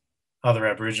track other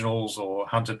Aboriginals or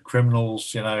hunted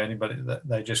criminals, anybody that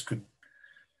they just could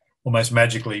almost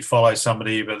magically follow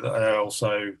somebody, but they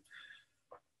also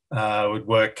would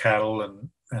work cattle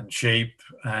and sheep.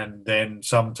 And then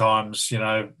sometimes,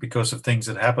 because of things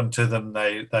that happened to them,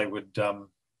 they would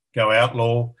go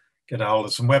outlaw, get a hold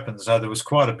of some weapons. So there was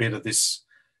quite a bit of this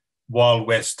Wild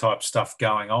West type stuff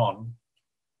going on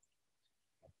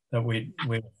that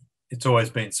it's always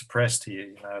been suppressed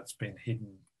here. It's been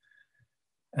hidden.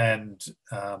 And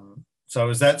so it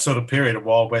was that sort of period, a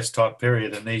Wild West type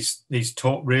period, and these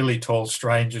really tall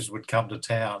strangers would come to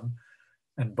town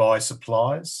and buy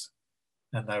supplies,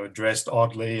 and they were dressed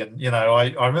oddly. And,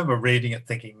 I remember reading it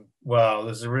thinking, wow,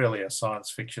 there's really a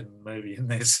science fiction movie in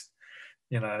this,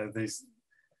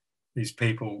 these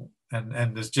people.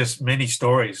 And there's just many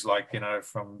stories, like,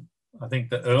 from, I think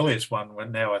the earliest one,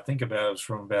 when now I think about it, was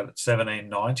from about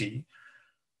 1790,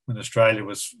 when Australia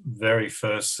was very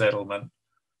first settlement.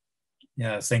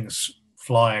 Things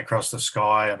flying across the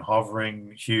sky and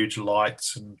hovering, huge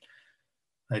lights, and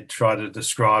they try to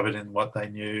describe it in what they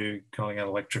knew, calling it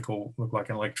looked like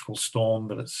an electrical storm,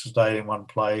 but it stayed in one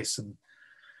place, and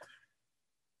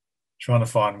trying to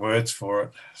find words for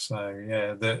it.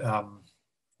 So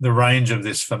the range of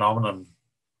this phenomenon,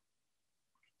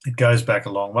 it goes back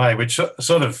a long way, which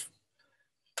sort of,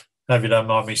 if you don't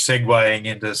mind me segueing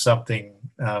into something.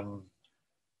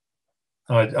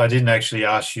 I didn't actually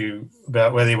ask you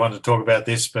about whether you wanted to talk about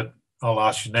this, but I'll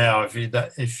ask you now. If you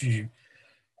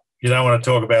don't want to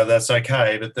talk about it, that's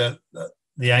okay. But the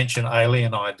ancient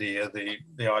alien idea,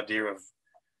 the idea of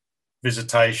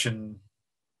visitation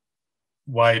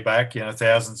way back,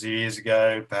 thousands of years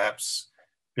ago, perhaps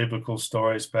biblical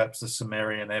stories, perhaps the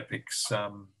Sumerian epics,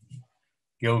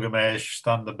 Gilgamesh,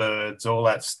 Thunderbirds, all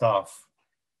that stuff.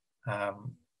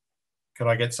 Could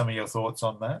I get some of your thoughts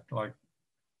on that?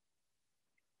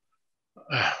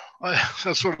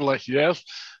 That's sort of like, yes.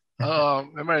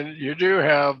 You do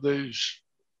have these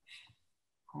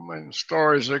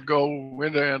stories that go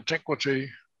into antiquity,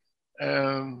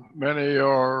 and many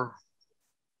are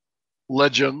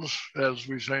legends, as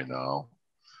we say now.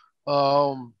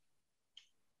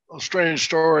 a strange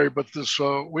story, but this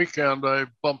weekend I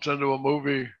bumped into a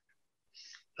movie,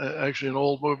 actually an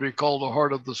old movie called The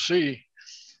Heart of the Sea.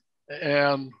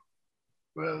 And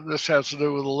this has to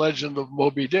do with the legend of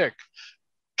Moby Dick.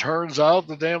 Turns out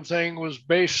the damn thing was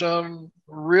based on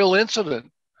a real incident.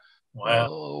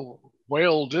 Wow.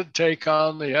 Whale did take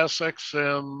on the Essex,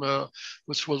 and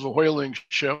which was a whaling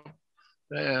ship,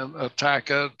 and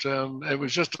attack it. And it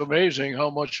was just amazing how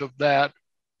much of that.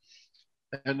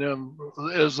 And then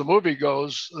as the movie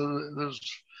goes, there's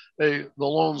the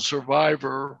lone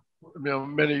survivor,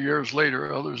 many years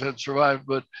later, others had survived,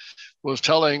 but was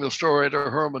telling the story to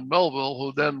Herman Melville,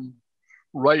 who then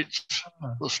writes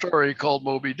the story called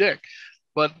Moby Dick.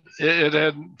 But it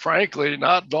had frankly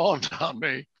not dawned on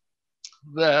me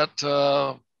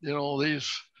that, these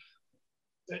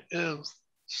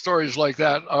stories like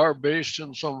that are based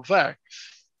in some fact.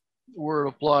 Where it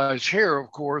applies here,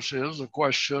 of course, is the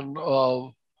question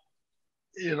of,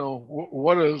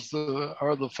 what are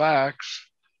the facts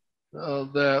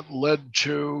that led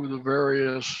to the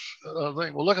various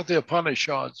things. Well, look at the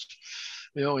Upanishads,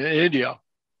 in India,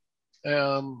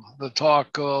 and the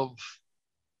talk of,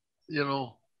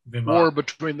 war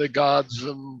between the gods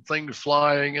and things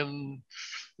flying, and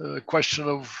the question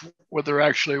of whether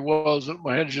actually was at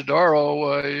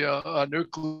Mohenjo-daro a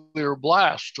nuclear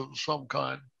blast of some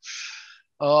kind.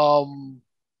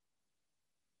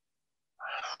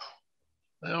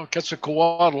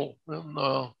 Quetzalcoatl in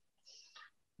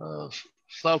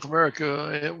South America,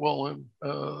 in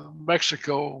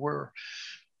Mexico, where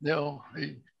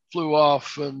he flew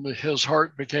off and his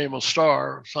heart became a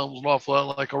star. Sounds an awful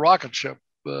lot like a rocket ship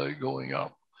going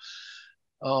up.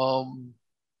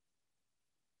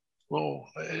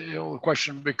 The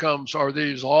question becomes: are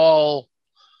these all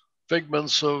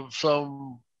figments of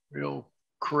some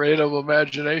creative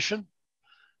imagination,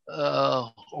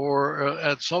 or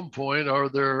at some point are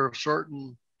there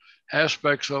certain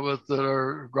aspects of it that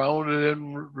are grounded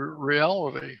in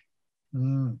reality?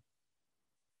 Mm.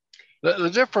 The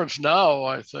difference now,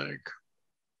 I think,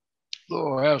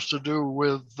 though, has to do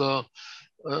with the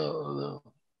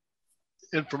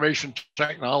information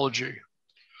technology.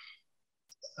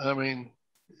 I mean,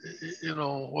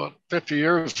 50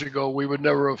 years ago, we would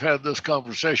never have had this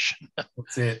conversation.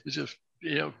 That's it. It just,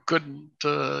 couldn't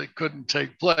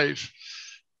take place.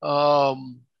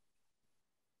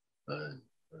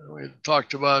 We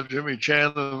talked about Jimmy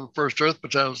Chan and First Earth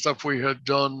Battalion stuff we had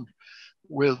done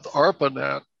with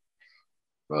ARPANET,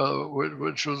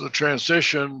 which was a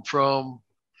transition from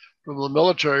the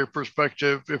military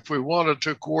perspective. If we wanted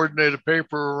to coordinate a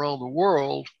paper around the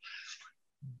world,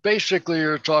 basically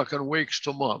you're talking weeks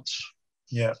to months.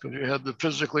 Yeah. Because you had to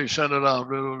physically send it out.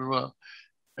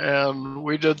 And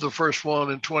we did the first one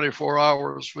in 24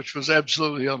 hours, which was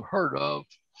absolutely unheard of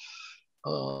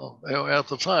at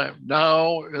the time.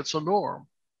 Now it's a norm.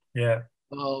 Yeah.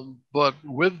 But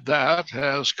with that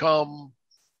has come,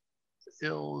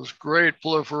 this great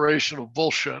proliferation of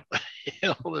bullshit,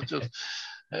 that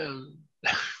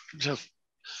just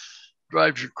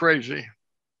drives you crazy.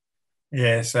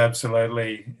 Yes,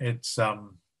 absolutely. It's a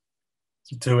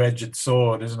two-edged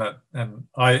sword, isn't it? And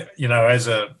I,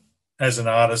 as an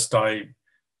artist,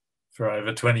 for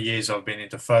over 20 years, I've been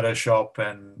into Photoshop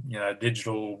and,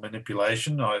 digital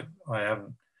manipulation. I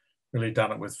haven't really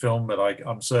done it with film, but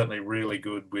I'm certainly really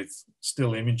good with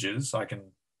still images. I can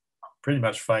pretty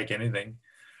much fake anything.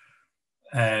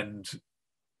 And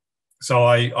so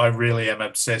I really am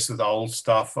obsessed with old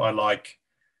stuff. I like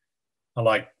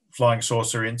flying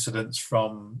saucer incidents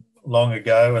from long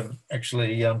ago, and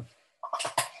actually, is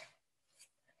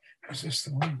this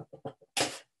the one?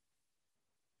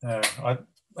 I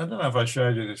don't know if I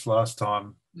showed you this last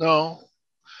time. No,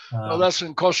 that's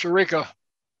in Costa Rica.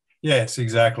 Yes,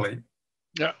 exactly.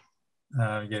 Yeah.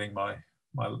 Getting my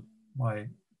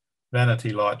vanity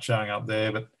light showing up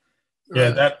there, but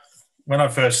yeah, that when I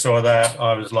first saw that,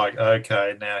 I was like,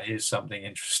 okay, now here's something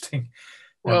interesting.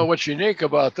 Well, what's unique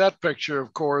about that picture,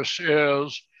 of course,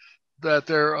 is that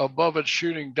they're above it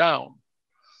shooting down.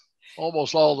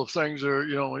 Almost all the things are,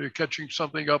 you're catching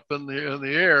something up in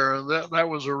the air, and that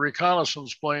was a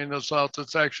reconnaissance plane that's out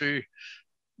that's actually,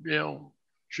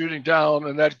 shooting down,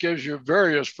 and that gives you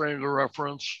various frames of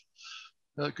reference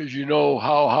because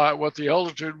how high, what the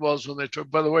altitude was when they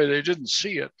took. By the way, they didn't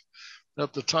see it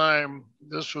at the time.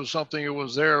 This was something that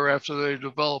was there after they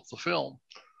developed the film.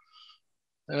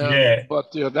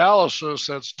 But the analysis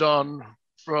that's done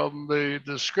from the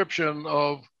description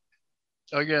of,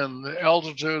 again, the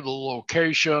altitude, the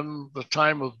location, the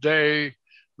time of day,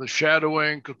 the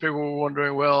shadowing, because people were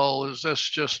wondering, well, is this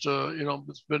just,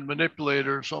 it's been manipulated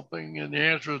or something? And the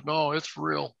answer is no, it's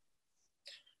real.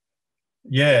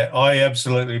 Yeah, I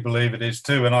absolutely believe it is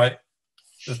too. And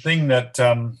the thing that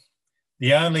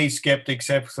the only skeptic's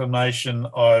explanation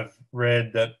I've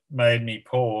read that made me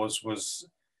pause was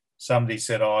somebody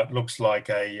said, "Oh, it looks like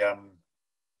the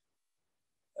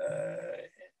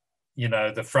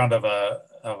front of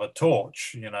a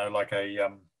torch, like a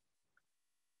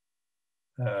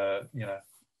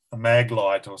mag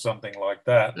light or something like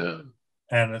that." Yeah.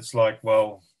 And it's like,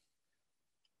 well,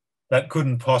 that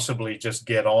couldn't possibly just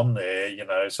get on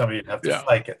there, somebody'd have to Yeah.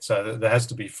 fake it. So there has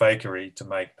to be fakery to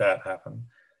make that happen.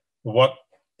 But what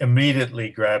immediately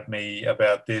grabbed me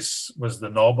about this was the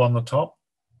knob on the top,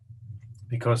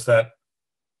 because the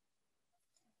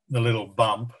little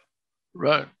bump,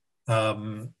 Right.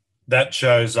 that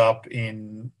shows up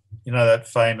in, that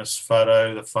famous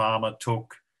photo the farmer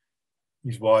took.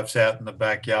 His wife's out in the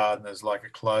backyard and there's like a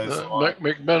clothesline.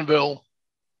 McMinnville.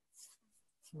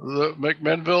 The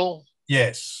McMinnville.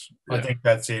 Yes, Yeah. I think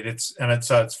that's it. It's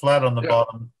flat on the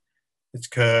bottom. It's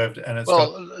curved, and it's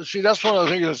see, that's one of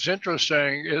the things that's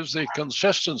interesting is the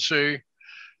consistency.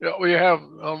 We have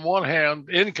on one hand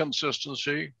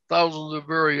inconsistency, thousands of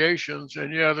variations,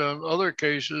 and yet in other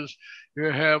cases you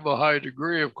have a high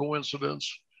degree of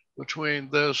coincidence between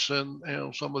this and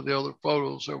some of the other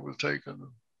photos that were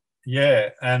taken. Yeah,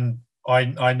 and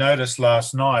I noticed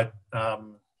last night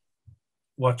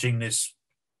watching this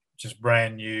just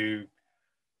brand new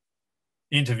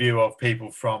interview of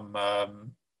people from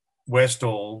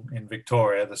Westall in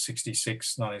Victoria, the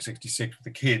 1966 with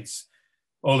the kids.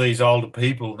 All these older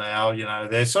people now,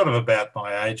 they're sort of about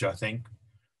my age, I think.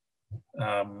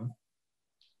 None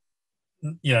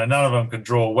of them can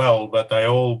draw well, but they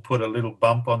all put a little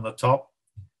bump on the top.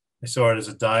 They saw it as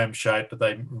a dome shape, but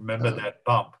they remember that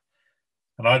bump.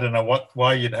 And I don't know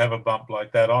why you'd have a bump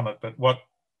like that on it, but what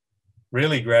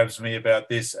really grabs me about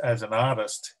this as an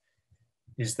artist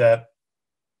is that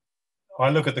I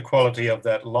look at the quality of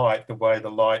that light, the way the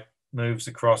light moves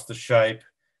across the shape,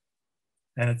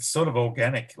 and it's sort of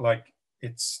organic. Like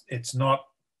it's not,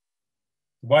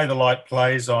 the way the light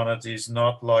plays on it is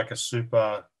not like a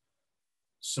super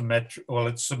symmetrical. Well,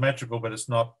 it's symmetrical, but it's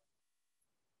not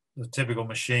the typical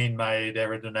machine-made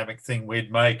aerodynamic thing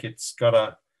we'd make. It's got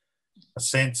a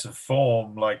sense of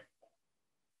form, like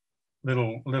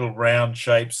little round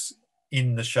shapes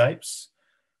in the shapes,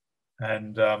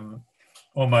 and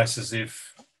almost as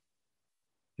if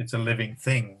it's a living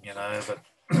thing, but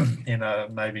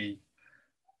maybe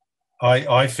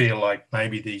I feel like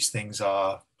maybe these things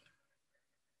are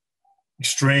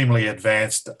extremely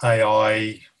advanced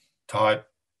AI type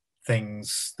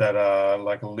things that are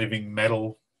like a living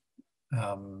metal,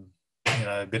 a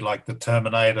bit like that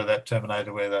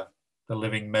Terminator where the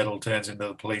living metal turns into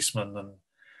the policeman and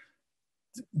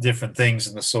different things,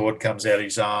 and the sword comes out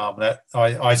his arm. That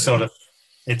I sort of,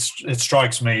 it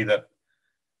strikes me that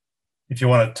if you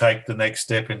want to take the next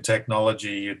step in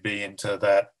technology, you'd be into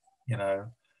that,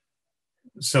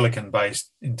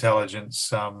 silicon-based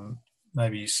intelligence,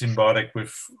 maybe symbiotic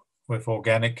with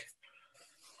organic.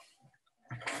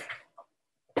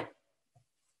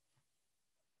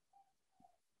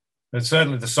 But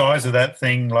certainly the size of that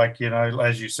thing, like,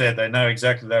 as you said, they know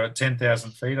exactly, they were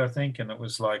 10,000 feet, I think, and it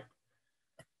was like,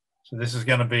 so this is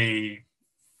going to be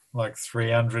like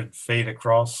 300 feet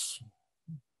across.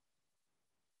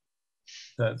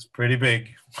 That's pretty big.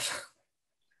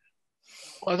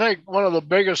 I think one of the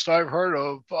biggest I've heard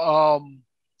of,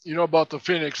 about the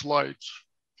Phoenix lights.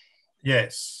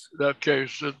 Yes. That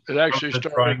case, it actually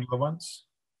started. Triangular ones.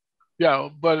 Yeah,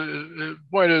 but the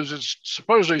point is, it's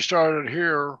supposedly started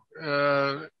here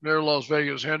near Las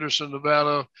Vegas, Henderson,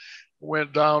 Nevada,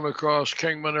 went down across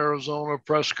Kingman, Arizona,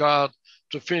 Prescott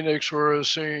to Phoenix, where it was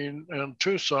seen in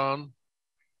Tucson,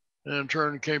 and in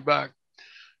turn came back.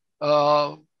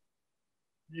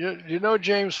 You know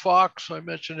James Fox? I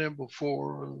mentioned him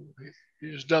before.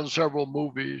 He's done several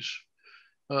movies.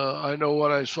 I Know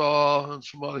What I Saw and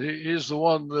some other. He's the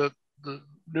one that the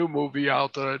new movie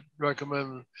out that I'd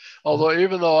recommend. Although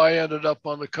even though I ended up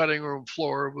on the cutting room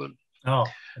floor, but I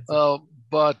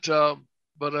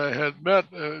had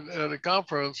met at a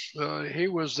conference. He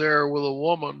was there with a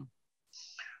woman,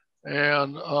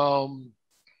 and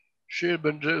she had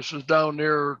been. This is down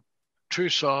near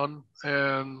Tucson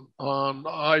and on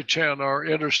I-10, our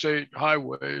interstate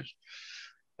highways,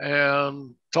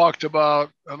 and talked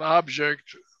about an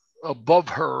object above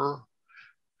her,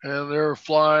 and they're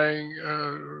flying.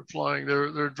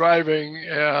 They're driving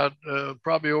at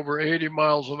probably over 80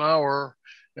 miles an hour,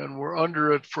 and we're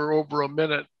under it for over a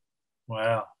minute.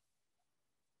 Wow!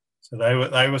 So they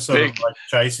were sort big. Of like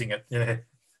chasing it. Yeah.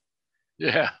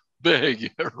 Yeah,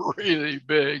 big, really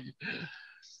big.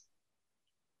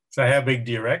 So how big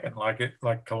do you reckon?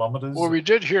 Like kilometers? Well, we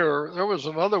did hear there was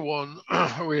another one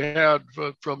we had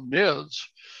from NIDS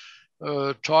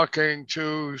talking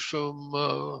to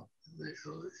some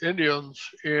Indians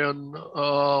in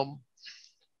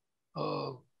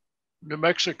New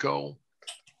Mexico,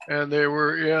 and they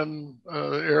were in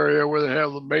the area where they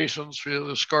have the masons,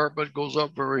 the escarpment goes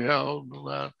up very high and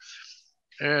that.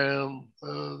 And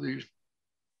these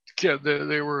kids,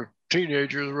 they were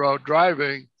teenagers, were out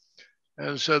driving,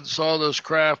 and saw this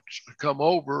craft come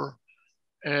over,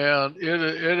 and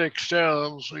it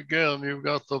extends. Again, you've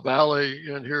got the valley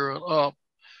in here and up,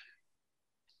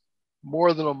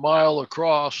 more than a mile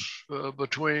across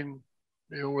between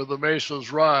where the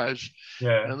mesas rise.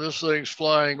 Yeah. And this thing's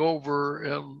flying over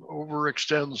and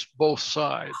overextends both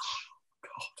sides.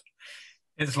 God.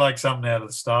 It's like something out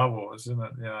of Star Wars, isn't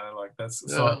it? Like that's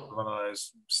like one of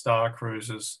those Star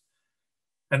Cruisers.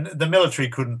 And the military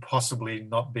couldn't possibly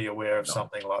not be aware of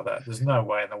something like that. There's no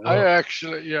way in the world.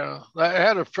 I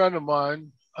had a friend of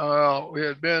mine. We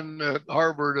had been at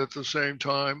Harvard at the same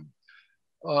time.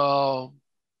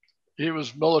 He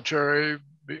was military,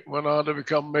 went on to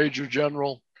become Major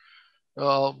General.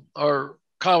 Our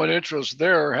common interest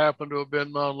there happened to have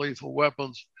been non-lethal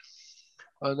weapons.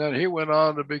 And then he went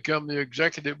on to become the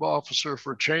executive officer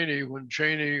for Cheney when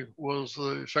Cheney was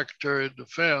the Secretary of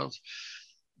Defense.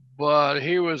 But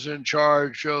he was in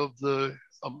charge of the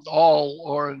all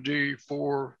R&D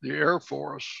for the Air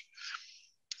Force,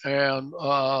 and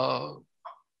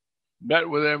met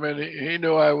with him, and he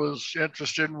knew I was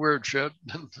interested in weird shit,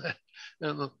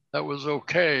 and that was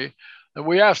okay. And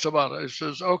we asked about it. He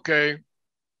says, "Okay,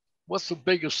 what's the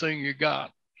biggest thing you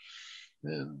got?"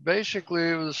 And basically,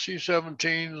 it was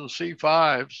C-17s and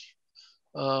C-5s.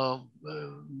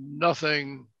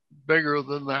 Nothing bigger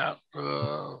than that.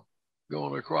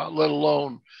 Going across, let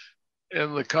alone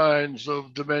in the kinds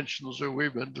of dimensions that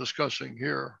we've been discussing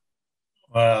here.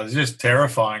 Well, it's just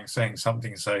terrifying seeing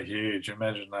something so huge.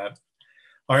 Imagine that.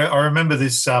 I remember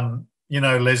this,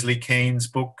 Leslie Kean's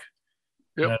book,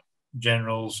 Yep.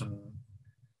 Generals and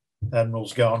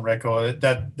Admirals Go on Record.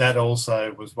 That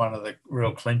also was one of the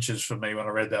real clinches for me when I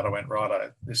read that. I went,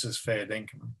 righto, this is fair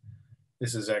dinkum.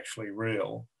 This is actually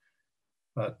real.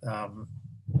 But,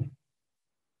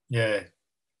 yeah.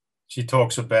 She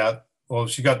talks about, well,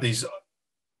 she got these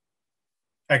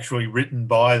actually written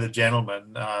by the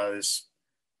gentleman.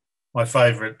 My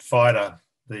favourite fighter,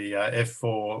 the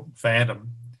F-4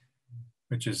 Phantom,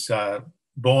 which is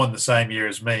born the same year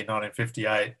as me,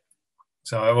 1958.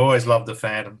 So I've always loved the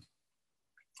Phantom.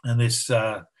 And this,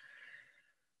 I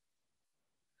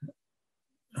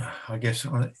guess,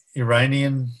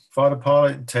 Iranian fighter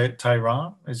pilot,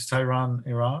 Tehran. Is Tehran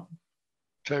Iran?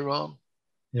 Tehran.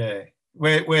 Yeah.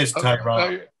 Where's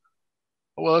Tehran?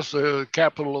 Well, it's the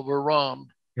capital of Iran.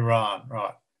 Iran,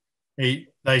 right.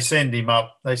 They send him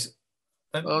up. You're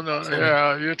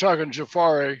talking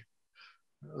Jafari.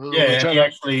 Yeah, he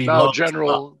actually now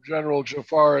General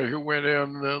Jafari, who went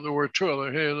in. There were two of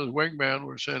them. He and his wingman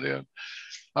were sent in.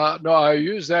 No, I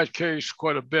use that case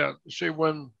quite a bit. See,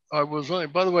 when I was only,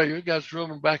 by the way, you guys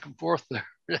running back and forth there.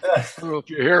 I don't know if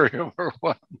you hear him or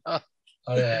whatnot.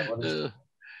 Oh, yeah.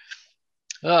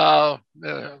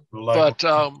 But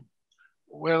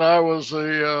when I was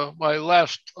my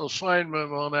last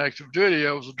assignment on active duty,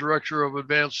 I was the director of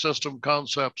advanced system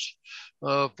concepts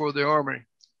for the Army.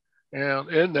 And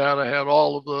in that, I had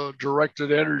all of the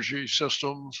directed energy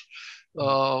systems,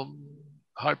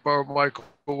 high power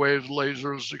microwaves,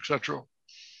 lasers, etc.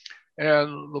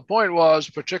 And the point was,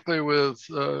 particularly with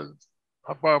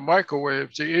high power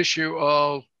microwaves, the issue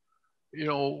of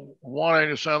wanting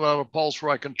to send out a pulse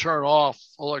where I can turn off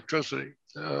electricity,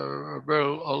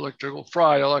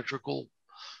 fry electrical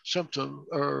symptom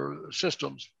or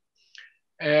systems.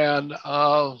 And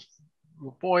the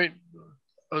point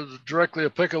is directly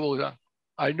applicable to that.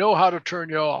 I know how to turn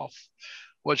you off.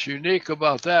 What's unique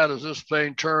about that is this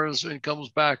plane turns and comes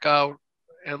back out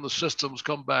and the systems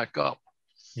come back up.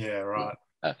 Yeah, right.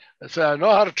 I say, I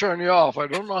know how to turn you off. I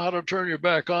don't know how to turn you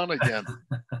back on again.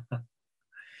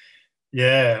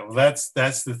 Yeah, well, that's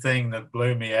the thing that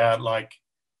blew me out. Like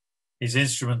his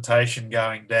instrumentation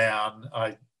going down,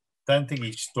 I don't think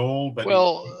he stalled, but he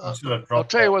sort of dropped. I'll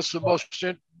tell you what's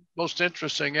the most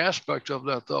interesting aspect of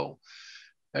that, though,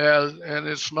 and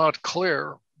it's not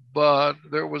clear, but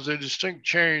there was a distinct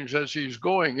change as he's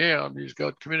going in. He's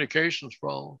got communications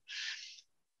problems,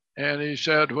 and he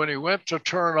said when he went to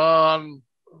turn on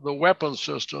the weapon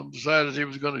systems, that is, he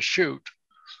was going to shoot.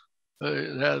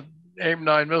 It had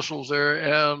AIM-9 missiles there,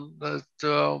 and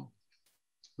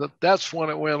that's when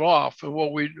it went off. And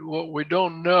what we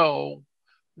don't know,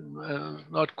 and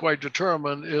not quite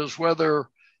determined, is whether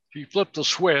he flipped the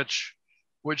switch,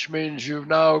 which means you've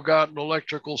now got an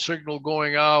electrical signal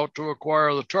going out to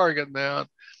acquire the target net,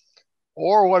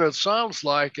 or what it sounds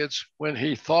like, it's when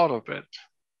he thought of it.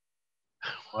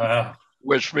 Wow.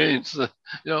 Which means that,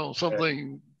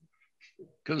 something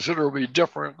considerably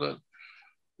different, that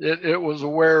it was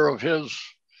aware of his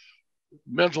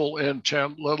mental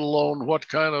intent, let alone what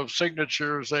kind of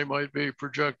signatures they might be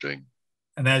projecting.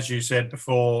 And as you said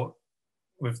before,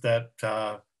 with that,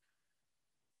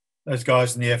 those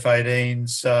guys in the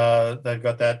F-18s, they've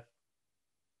got that,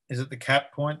 is it the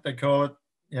cap point they call it?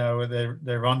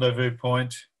 Their rendezvous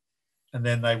point, and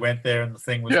then they went there and the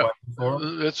thing was waiting for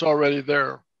them. It's already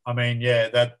there. I mean,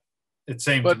 that it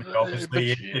seemed to me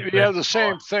obviously. But you have the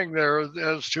same thing there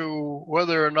as to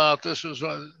whether or not this is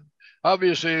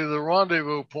obviously the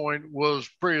rendezvous point was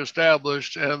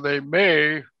pre-established, and they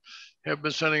may have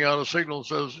been sending out a signal that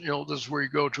says, this is where you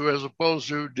go to, as opposed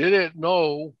to, did it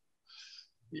know,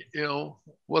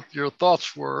 what your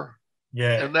thoughts were?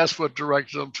 Yeah. And that's what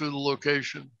directed them to the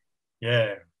location.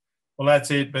 Yeah. Well,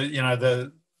 that's it. But,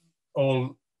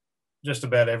 just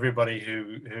about everybody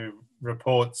who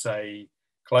reports a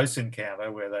close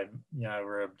encounter where they,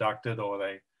 were abducted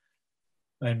or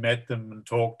they met them and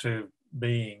talked to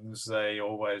beings, they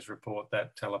always report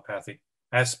that telepathic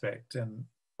aspect. And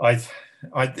I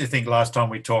think last time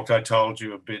we talked, I told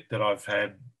you a bit that I've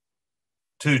had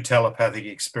 2 telepathic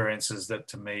experiences that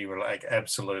to me were like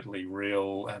absolutely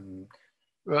real and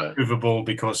provable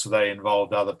because they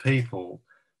involved other people.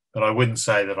 But I wouldn't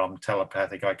say that I'm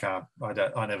telepathic.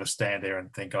 I never stand there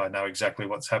and think I know exactly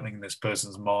what's happening in this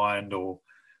person's mind or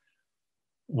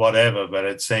whatever. But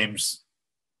it seems,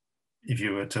 if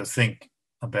you were to think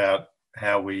about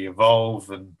how we evolve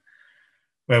and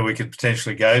where we could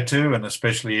potentially go to, and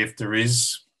especially if there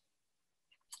is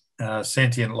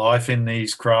sentient life in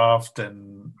these craft,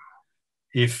 and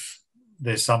if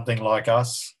there's something like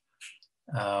us,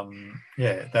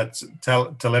 that's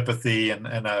telepathy and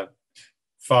a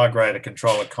far greater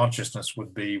control of consciousness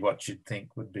would be what you'd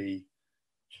think would be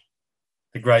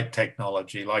the great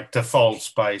technology, like to fold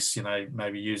space,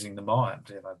 maybe using the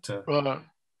mind,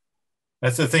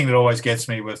 That's the thing that always gets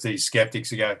me with these skeptics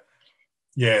who go,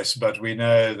 yes, but we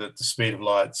know that the speed of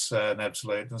light's an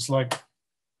absolute. And it's like,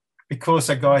 because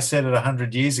a guy said it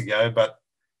 100 years ago, but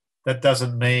that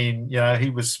doesn't mean, he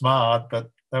was smart,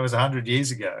 but that was 100 years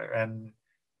ago. And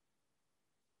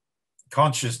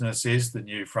consciousness is the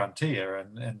new frontier.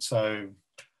 And so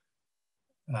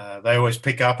they always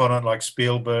pick up on it, like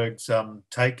Spielberg's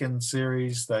Taken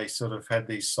series. They sort of had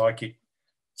these psychic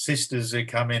sisters who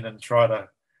come in and try to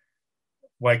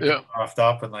wake the craft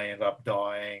up, and they end up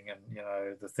dying, and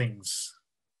the thing's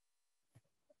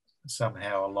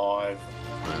somehow alive.